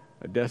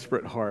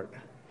desperate heart.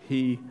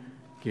 He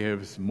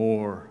gives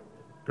more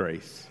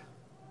grace.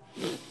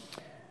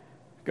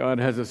 God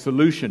has a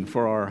solution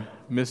for our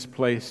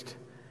misplaced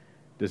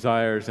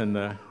desires and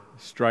the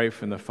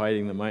strife and the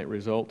fighting that might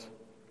result.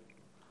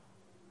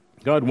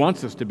 God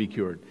wants us to be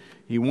cured.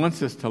 He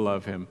wants us to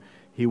love Him.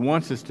 He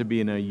wants us to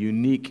be in a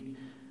unique,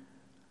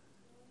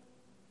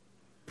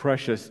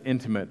 precious,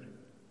 intimate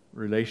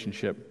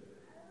relationship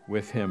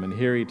with Him. And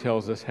here He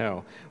tells us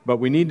how. But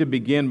we need to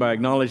begin by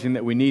acknowledging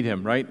that we need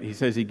Him, right? He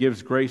says He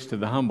gives grace to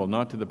the humble,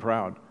 not to the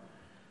proud.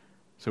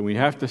 So we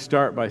have to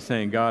start by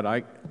saying, God,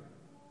 I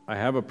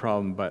have a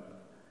problem,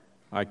 but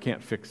I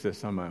can't fix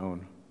this on my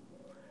own.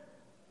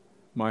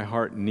 My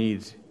heart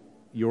needs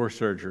your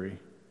surgery.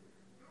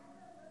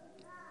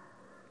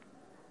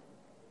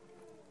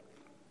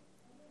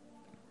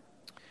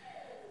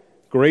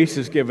 Grace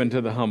is given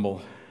to the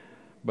humble,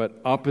 but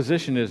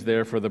opposition is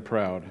there for the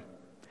proud.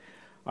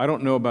 I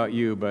don't know about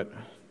you, but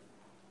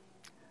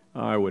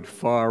I would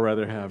far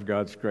rather have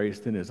God's grace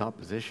than His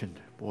opposition.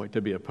 Boy,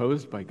 to be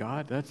opposed by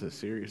God, that's a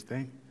serious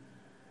thing.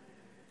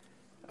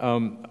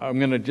 I'm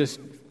going to just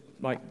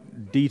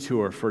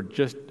detour for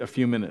just a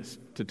few minutes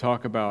to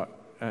talk about,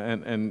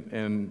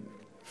 and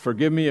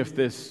forgive me if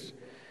this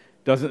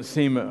doesn't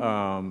seem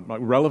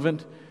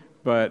relevant,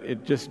 but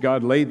it just,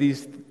 God laid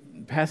these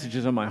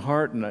passages on my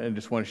heart, and I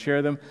just want to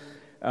share them.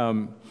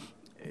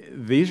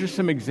 These are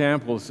some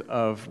examples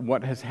of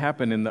what has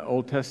happened in the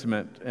Old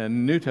Testament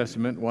and New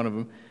Testament, one of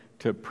them,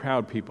 to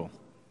proud people.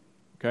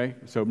 Okay?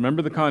 So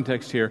remember the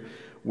context here.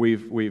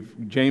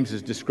 James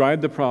has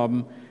described the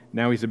problem.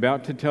 Now he's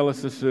about to tell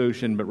us the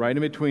solution, but right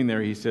in between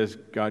there he says,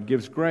 God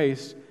gives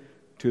grace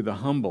to the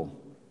humble,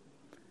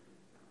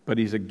 but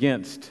He's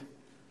against,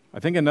 I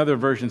think another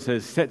version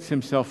says, sets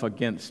Himself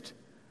against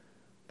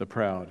the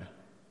proud.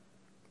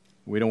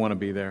 We don't want to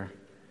be there.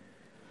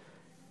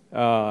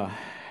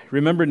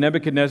 Remember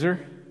Nebuchadnezzar?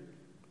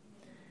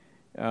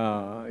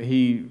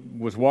 He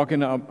was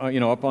walking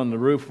up on the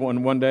roof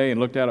one day and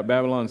looked out at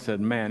Babylon and said,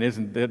 "Man,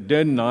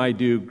 didn't I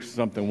do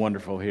something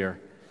wonderful here?"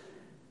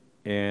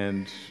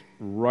 And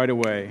right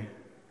away,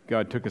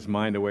 God took his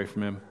mind away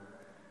from him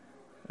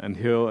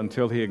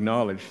until he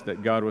acknowledged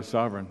that God was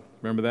sovereign.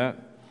 Remember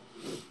that?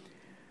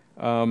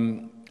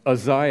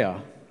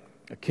 Uzziah,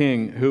 a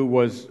king who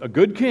was a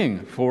good king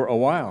for a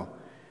while.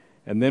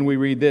 And then we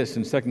read this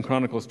in 2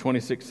 Chronicles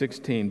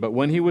 26:16. But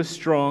when he was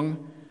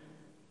strong,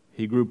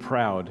 he grew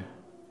proud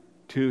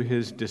to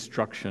his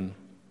destruction.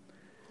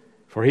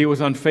 For he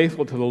was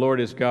unfaithful to the Lord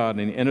his God,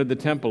 and he entered the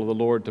temple of the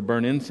Lord to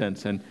burn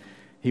incense. And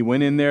he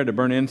went in there to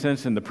burn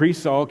incense, and the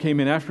priests all came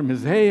in after him and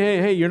said,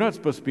 Hey, you're not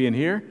supposed to be in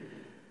here.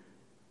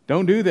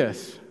 Don't do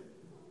this.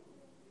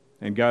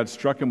 And God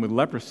struck him with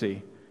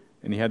leprosy,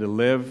 and he had to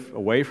live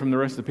away from the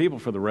rest of the people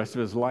for the rest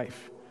of his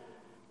life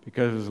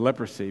because of his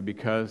leprosy,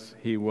 because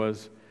he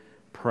was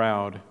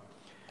proud.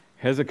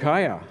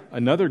 Hezekiah,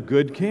 another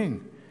good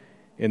king.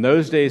 In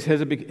those days,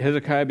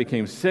 Hezekiah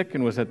became sick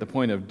and was at the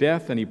point of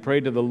death, and he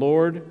prayed to the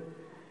Lord,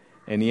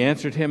 and he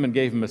answered him and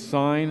gave him a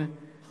sign.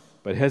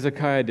 But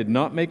Hezekiah did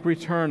not make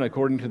return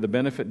according to the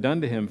benefit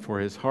done to him, for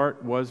his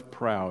heart was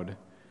proud.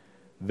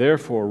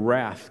 Therefore,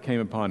 wrath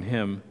came upon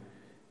him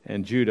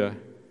and Judah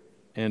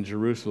and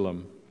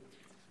Jerusalem.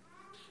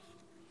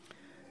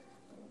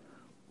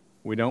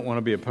 We don't want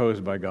to be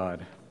opposed by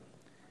God.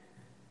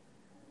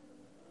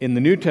 In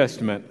the New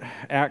Testament,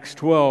 Acts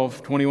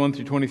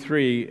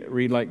 12:21-23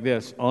 read like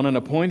this. On an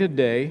appointed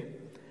day,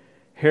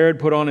 Herod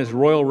put on his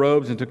royal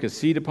robes and took his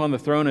seat upon the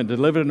throne and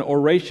delivered an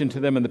oration to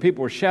them, and the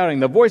people were shouting,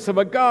 the voice of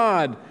a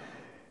God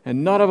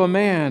and not of a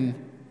man.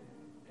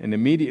 And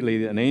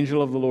immediately an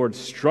angel of the Lord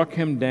struck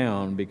him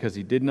down because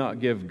he did not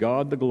give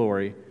God the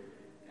glory,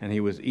 and he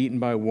was eaten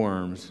by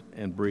worms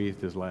and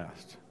breathed his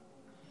last.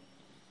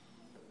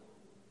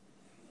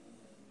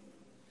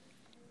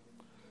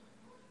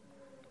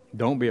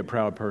 Don't be a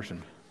proud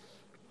person.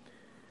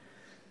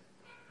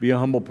 Be a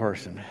humble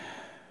person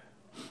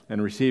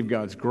and receive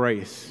God's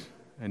grace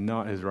and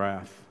not His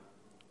wrath.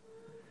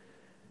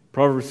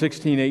 Proverbs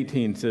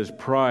 16:18 says,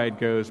 pride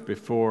goes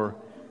before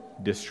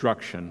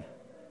destruction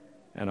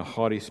and a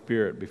haughty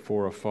spirit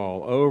before a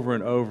fall. Over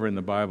and over in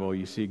the Bible,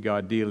 you see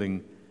God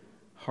dealing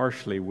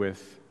harshly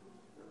with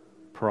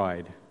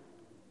pride.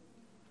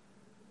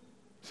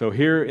 So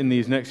here in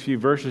these next few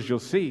verses, you'll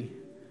see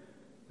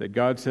that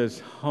God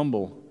says,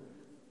 humble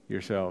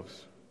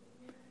yourselves.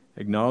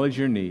 Acknowledge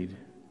your need.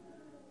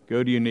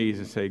 Go to your knees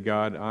and say,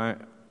 God,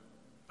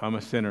 I'm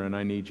a sinner and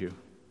I need you.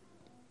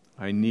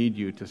 I need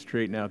you to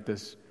straighten out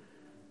this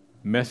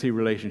messy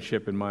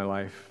relationship in my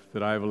life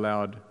that I've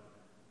allowed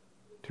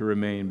to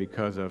remain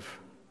because of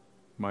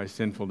my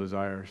sinful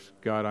desires.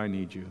 God, I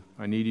need you.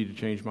 I need you to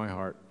change my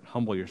heart.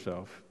 Humble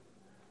yourself.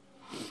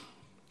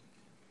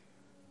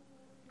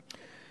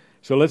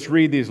 So let's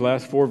read these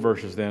last 4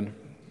 verses then.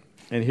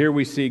 And here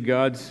we see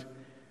God's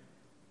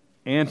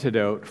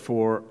antidote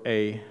for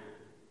a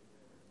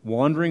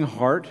wandering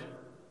heart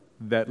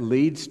that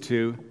leads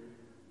to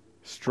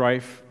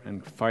strife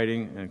and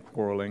fighting and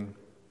quarreling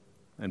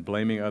and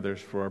blaming others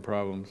for our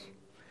problems.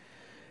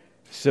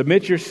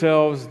 Submit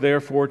yourselves,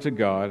 therefore, to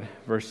God.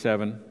 Verse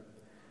 7.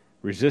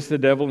 Resist the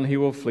devil, and he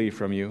will flee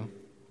from you.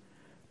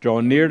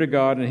 Draw near to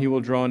God, and he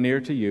will draw near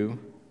to you.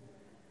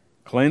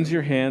 Cleanse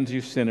your hands, you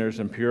sinners,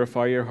 and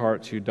purify your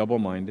hearts, you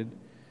double-minded.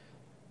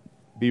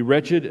 Be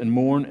wretched and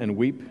mourn and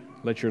weep.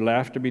 Let your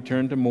laughter be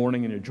turned to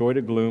mourning and your joy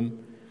to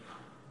gloom.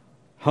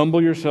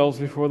 Humble yourselves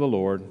before the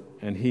Lord,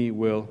 and He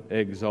will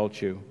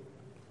exalt you.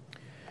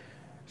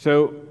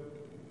 So,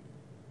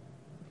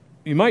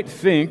 you might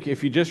think,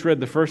 if you just read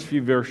the first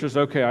few verses,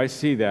 okay, I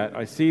see that.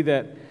 I see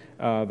that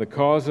the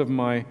cause of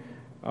my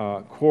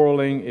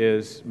quarreling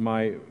is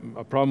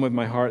a problem with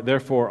my heart.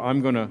 Therefore,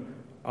 I'm gonna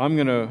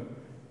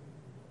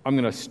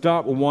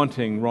stop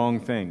wanting wrong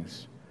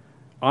things.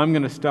 I'm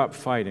gonna stop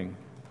fighting.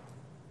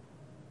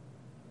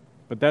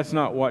 But that's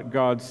not what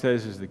God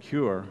says is the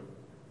cure.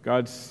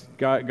 God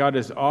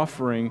is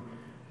offering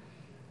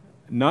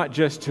not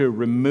just to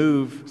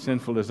remove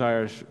sinful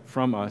desires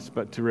from us,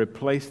 but to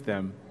replace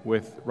them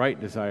with right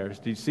desires.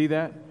 Do you see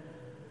that?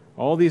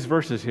 All these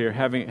verses here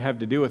have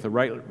to do with a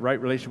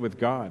right relationship with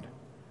God.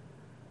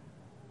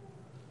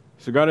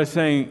 So God is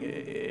saying,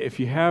 if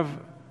you have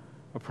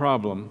a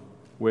problem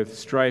with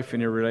strife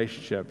in your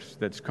relationships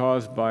that's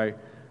caused by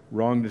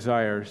wrong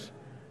desires,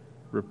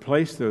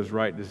 replace those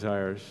right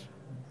desires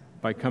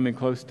by coming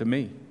close to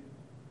me.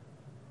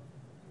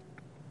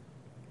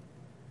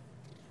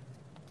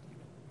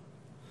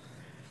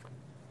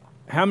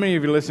 How many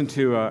of you listen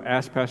to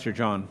Ask Pastor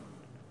John?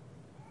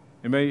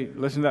 Anybody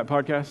listen to that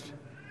podcast?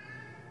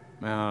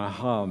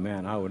 Oh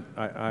man,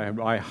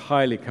 I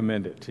highly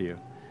commend it to you.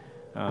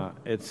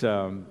 It's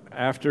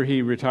after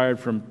he retired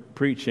from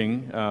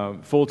preaching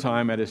full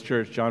time at his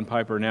church. John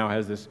Piper now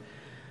has this.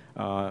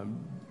 Now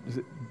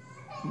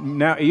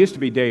it used to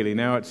be daily.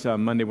 Now it's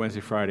Monday, Wednesday,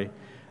 Friday.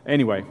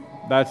 Anyway,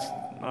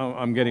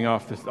 I'm getting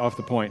off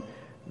the point.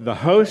 The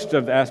host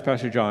of Ask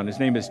Pastor John, his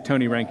name is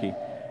Tony Reinke,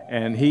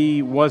 and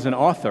he was an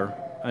author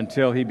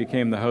until he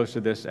became the host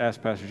of this Ask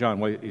Pastor John.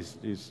 Well,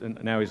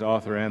 now he's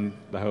author and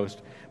the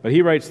host. But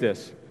he writes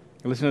this.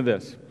 Listen to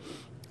this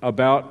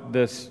about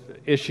this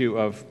issue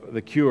of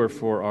the cure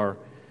for our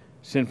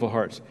sinful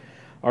hearts.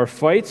 Our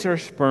fights are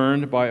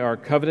spurned by our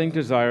coveting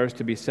desires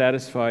to be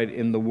satisfied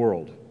in the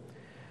world.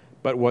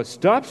 But what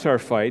stops our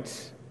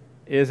fights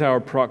is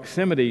our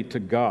proximity to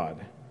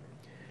God.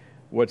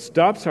 What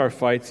stops our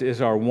fights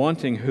is our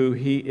wanting who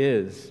He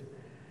is.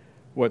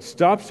 What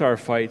stops our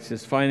fights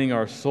is finding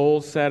our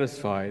souls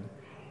satisfied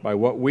by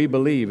what we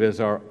believe is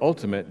our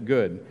ultimate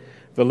good.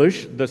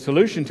 The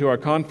solution to our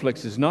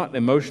conflicts is not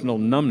emotional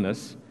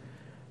numbness.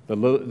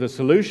 The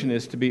solution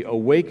is to be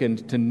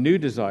awakened to new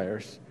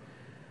desires.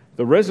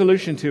 The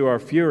resolution to our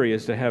fury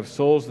is to have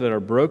souls that are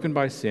broken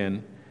by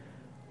sin,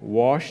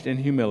 washed in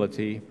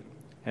humility,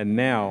 and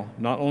now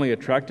not only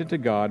attracted to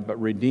God, but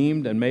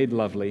redeemed and made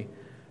lovely,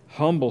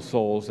 humble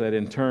souls that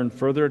in turn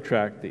further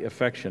attract the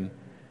affection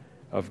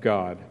of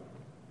God.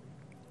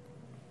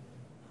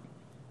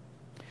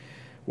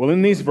 Well,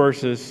 in these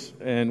verses,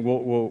 and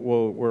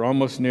we're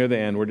almost near the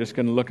end, we're just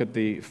going to look at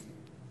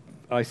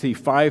I see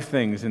 5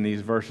 things in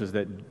these verses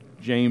that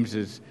James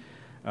is,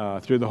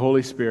 through the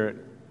Holy Spirit,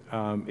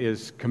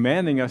 is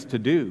commanding us to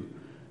do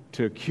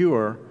to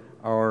cure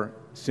our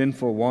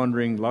sinful,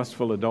 wandering,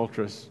 lustful,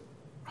 adulterous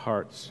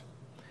hearts.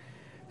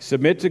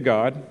 Submit to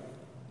God,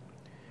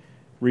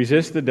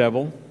 resist the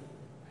devil,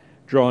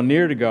 draw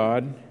near to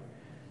God,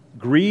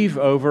 grieve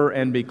over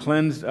and be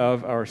cleansed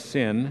of our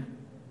sin,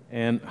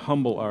 and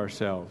humble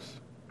ourselves.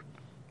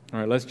 All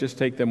right, let's just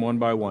take them one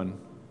by one.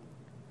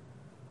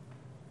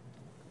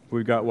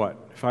 We've got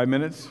what, 5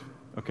 minutes?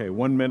 Okay,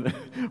 1 minute,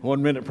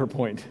 1 minute per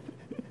point.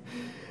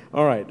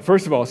 All right,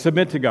 first of all,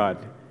 submit to God.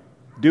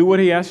 Do what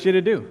He asked you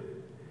to do.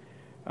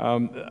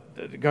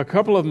 A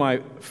couple of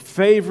my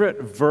favorite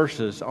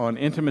verses on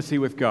intimacy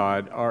with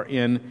God are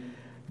in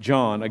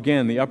John,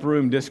 again, the upper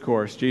room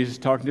discourse, Jesus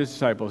talking to his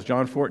disciples,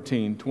 John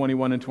 14,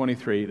 21 and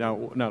 23.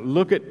 Now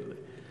look at,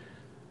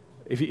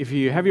 if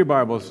you have your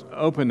Bibles,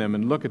 open them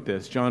and look at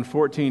this. John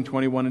 14,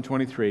 21 and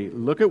 23.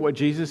 Look at what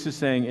Jesus is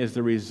saying is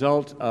the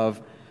result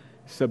of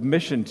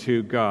submission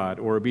to God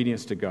or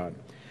obedience to God.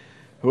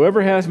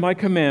 Whoever has my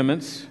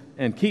commandments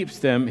and keeps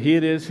them, he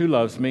it is who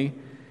loves me.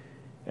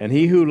 And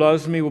he who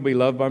loves me will be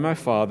loved by my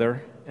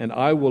Father, and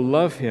I will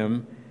love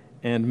him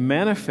and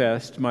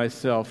manifest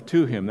myself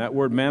to him. That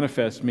word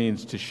manifest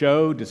means to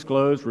show,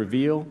 disclose,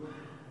 reveal.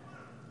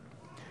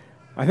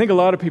 I think a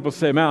lot of people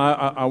say, man,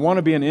 I want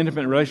to be in an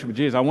intimate relationship with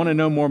Jesus. I want to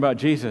know more about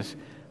Jesus.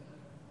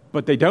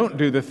 But they don't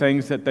do the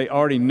things that they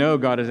already know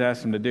God has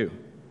asked them to do.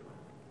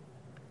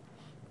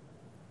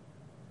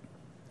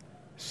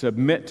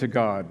 Submit to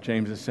God,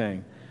 James is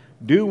saying.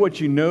 Do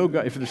what you know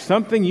God. If there's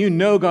something you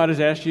know God has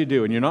asked you to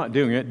do and you're not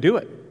doing it, do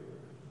it.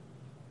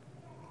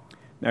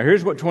 Now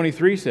here's what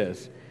 23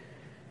 says.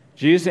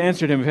 Jesus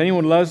answered him, if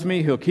anyone loves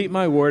me, he'll keep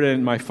my word,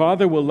 and my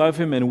Father will love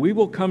him, and we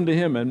will come to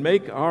him and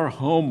make our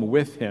home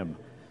with him.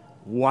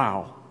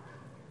 Wow.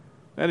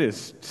 That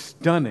is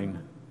stunning.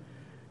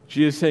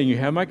 Jesus is saying, you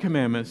have my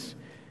commandments.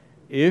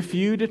 If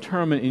you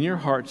determine in your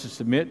hearts to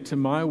submit to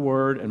my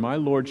word and my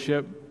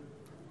lordship,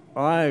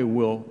 I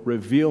will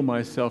reveal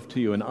myself to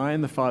you, and I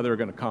and the Father are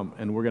going to come,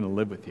 and we're going to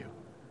live with you.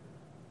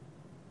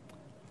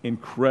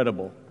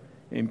 Incredible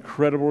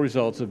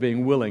results of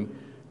being willing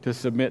to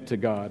submit to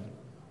God.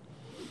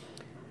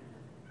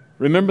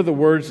 Remember the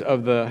words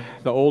of the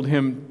old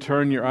hymn,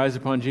 turn your eyes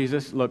upon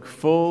Jesus, look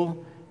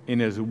full in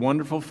his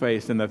wonderful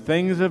face, and the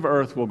things of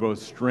earth will grow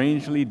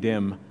strangely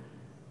dim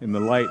in the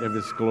light of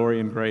his glory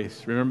and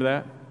grace. Remember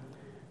that?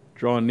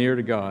 Draw near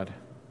to God.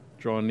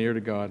 Draw near to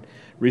God.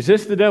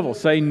 Resist the devil.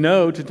 Say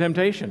no to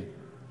temptation.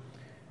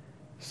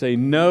 Say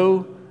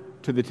no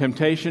to the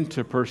temptation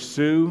to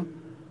pursue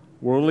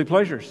worldly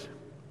pleasures.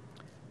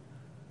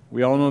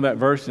 We all know that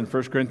verse in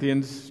 1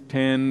 Corinthians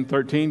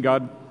 10:13.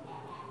 God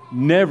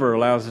never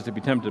allows us to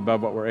be tempted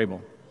above what we're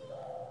able.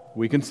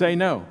 We can say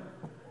no.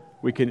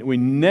 We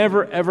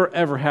never,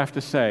 ever have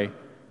to say,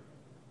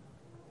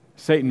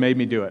 Satan made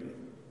me do it.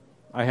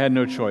 I had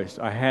no choice.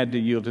 I had to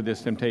yield to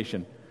this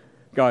temptation.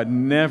 God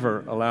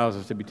never allows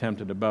us to be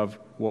tempted above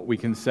what we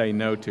can say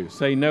no to.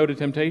 Say no to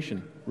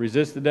temptation.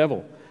 Resist the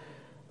devil.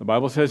 The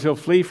Bible says he'll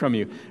flee from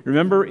you.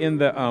 Remember in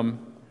the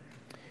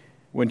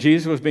when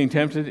Jesus was being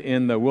tempted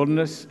in the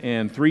wilderness,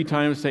 and 3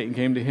 times Satan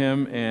came to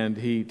him, and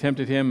he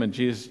tempted him, and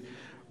Jesus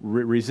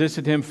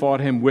resisted him, fought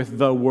him with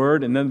the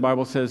word, and then the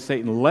Bible says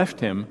Satan left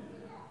him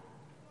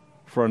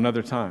for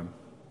another time.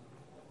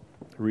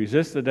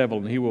 Resist the devil,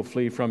 and he will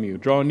flee from you.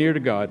 Draw near to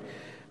God.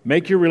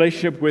 Make your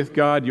relationship with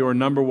God your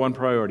number one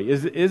priority.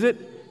 Is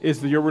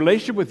your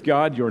relationship with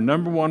God your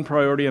number one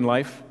priority in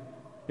life?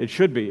 It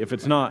should be. If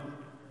it's not,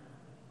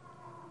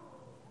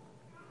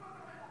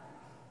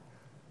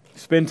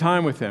 spend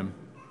time with him.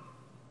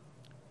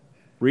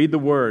 Read the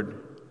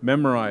Word.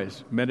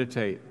 Memorize.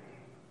 Meditate.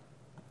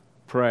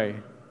 Pray.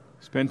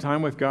 Spend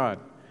time with God.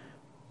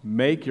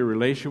 Make your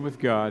relationship with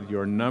God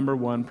your number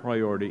one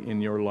priority in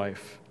your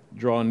life.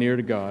 Draw near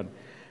to God.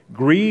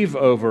 Grieve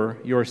over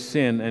your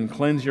sin and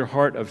cleanse your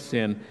heart of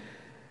sin.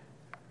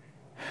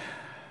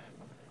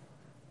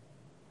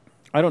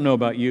 I don't know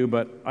about you,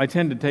 but I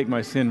tend to take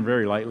my sin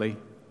very lightly.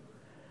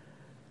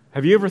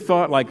 Have you ever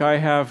thought, like I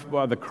have,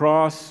 well, the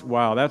cross,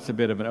 wow, that's a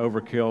bit of an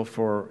overkill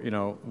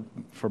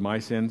for my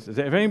sins? Have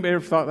anybody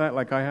ever thought that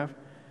like I have?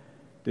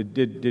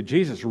 Did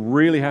Jesus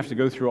really have to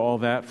go through all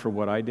that for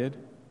what I did?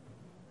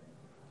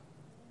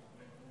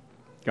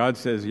 God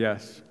says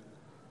yes.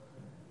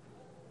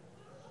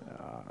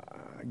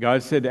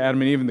 God said to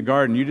Adam and Eve in the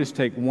garden, you just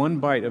take one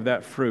bite of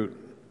that fruit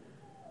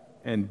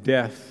and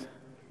death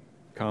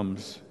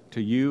comes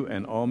to you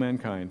and all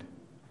mankind.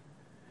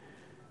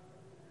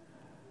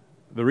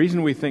 The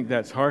reason we think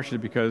that's harsh is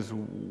because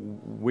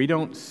we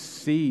don't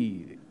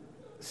see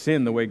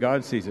sin the way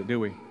God sees it, do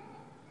we?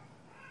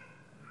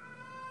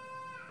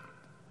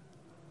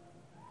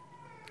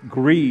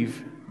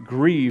 Grieve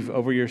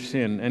over your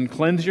sin and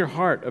cleanse your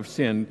heart of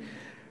sin.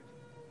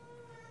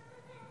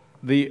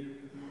 The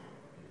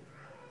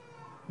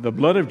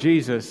blood of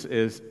Jesus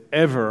is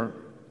ever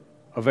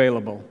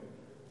available,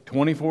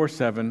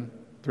 24/7,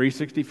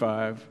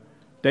 365,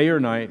 day or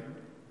night.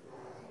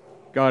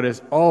 God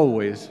is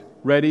always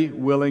ready,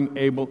 willing,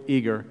 able,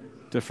 eager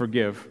to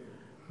forgive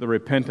the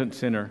repentant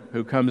sinner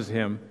who comes to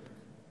him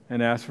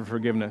and asks for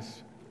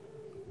forgiveness.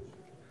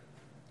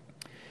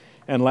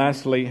 And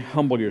lastly,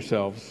 humble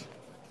yourselves.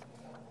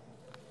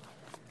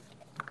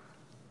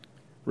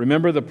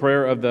 Remember the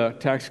prayer of the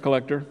tax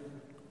collector?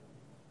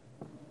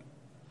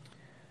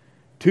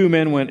 2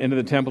 men went into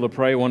the temple to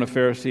pray, one a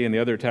Pharisee and the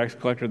other a tax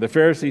collector. The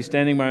Pharisee,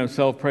 standing by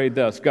himself, prayed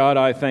thus, God,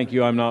 I thank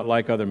you I'm not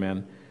like other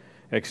men,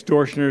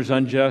 extortioners,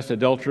 unjust,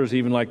 adulterers,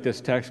 even like this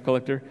tax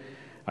collector.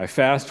 I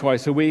fast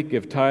twice a week,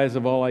 give tithes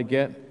of all I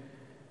get.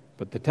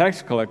 But the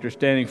tax collector,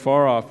 standing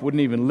far off,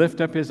 wouldn't even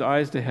lift up his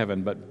eyes to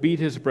heaven, but beat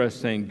his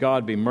breast, saying,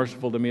 God, be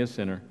merciful to me, a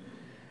sinner.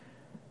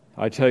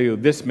 I tell you,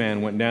 this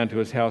man went down to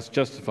his house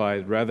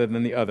justified rather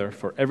than the other.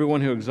 For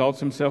everyone who exalts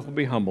himself will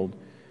be humbled,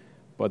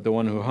 but the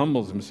one who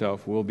humbles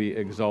himself will be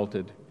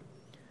exalted.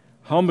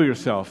 Humble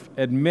yourself.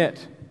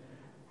 Admit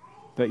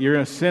that you're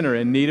a sinner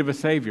in need of a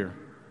Savior.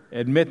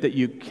 Admit that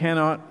you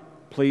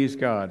cannot please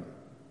God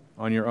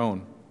on your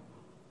own.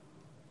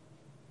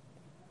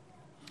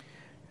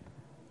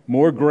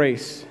 More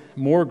grace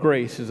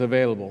is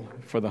available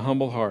for the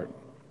humble heart.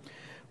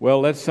 Well,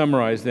 let's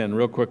summarize then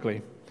real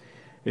quickly.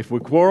 If we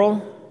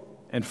quarrel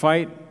and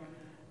fight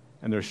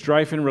and there's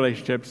strife in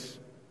relationships,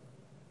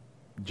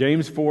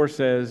 James 4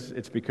 says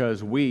it's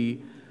because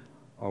we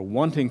are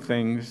wanting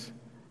things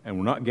and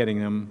we're not getting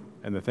them,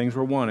 and the things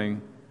we're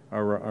wanting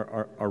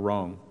are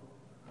wrong.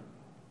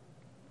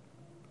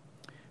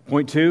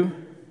 Point 2,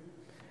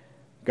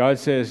 God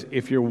says,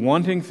 if you're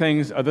wanting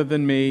things other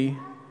than me,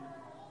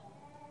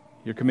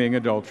 you're committing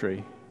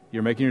adultery.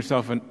 You're making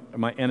yourself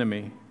my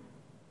enemy.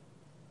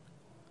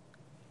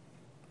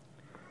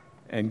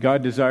 And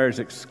God desires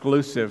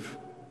exclusive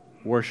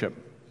worship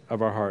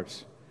of our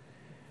hearts.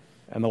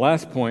 And the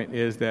last point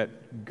is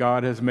that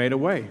God has made a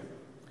way.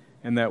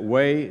 And that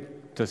way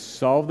to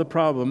solve the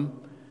problem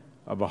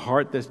of a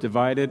heart that's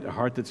divided, a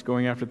heart that's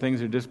going after things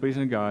that are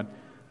displeasing to God,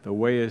 the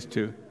way is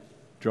to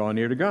draw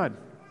near to God.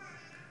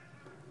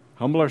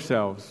 Humble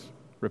ourselves,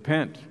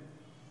 repent,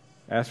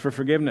 ask for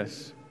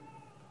forgiveness,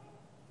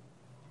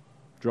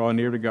 draw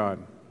near to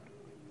God.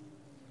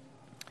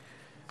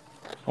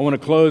 I want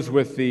to close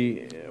with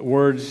the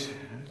words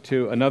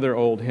to another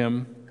old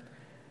hymn.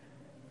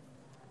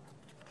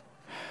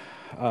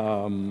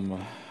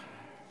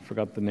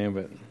 Forgot the name of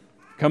it.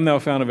 Come thou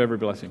fount of every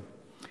blessing.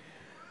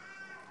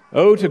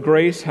 Oh, to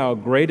grace, how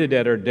great a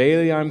debtor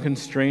daily I'm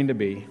constrained to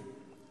be.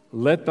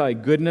 Let thy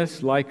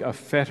goodness like a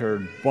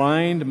fetter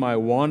bind my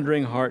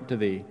wandering heart to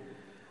thee.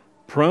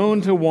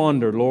 Prone to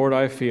wander, Lord,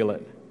 I feel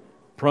it.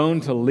 Prone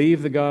to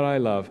leave the God I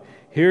love.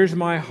 Here's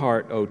my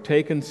heart, oh,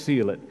 take and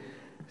seal it.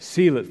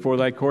 Seal it for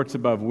thy courts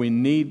above. We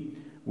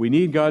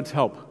need God's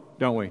help,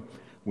 don't we?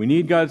 We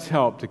need God's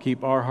help to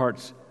keep our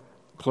hearts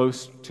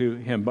close to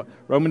Him. But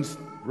Romans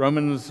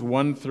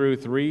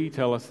 1-3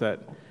 tell us that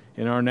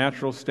in our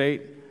natural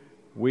state,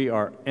 we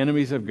are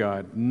enemies of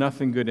God.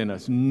 Nothing good in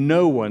us.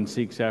 No one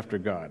seeks after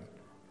God,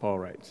 Paul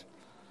writes.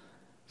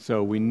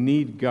 So we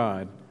need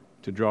God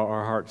to draw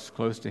our hearts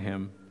close to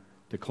Him,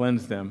 to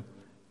cleanse them,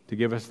 to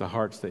give us the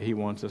hearts that He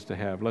wants us to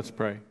have. Let's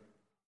pray.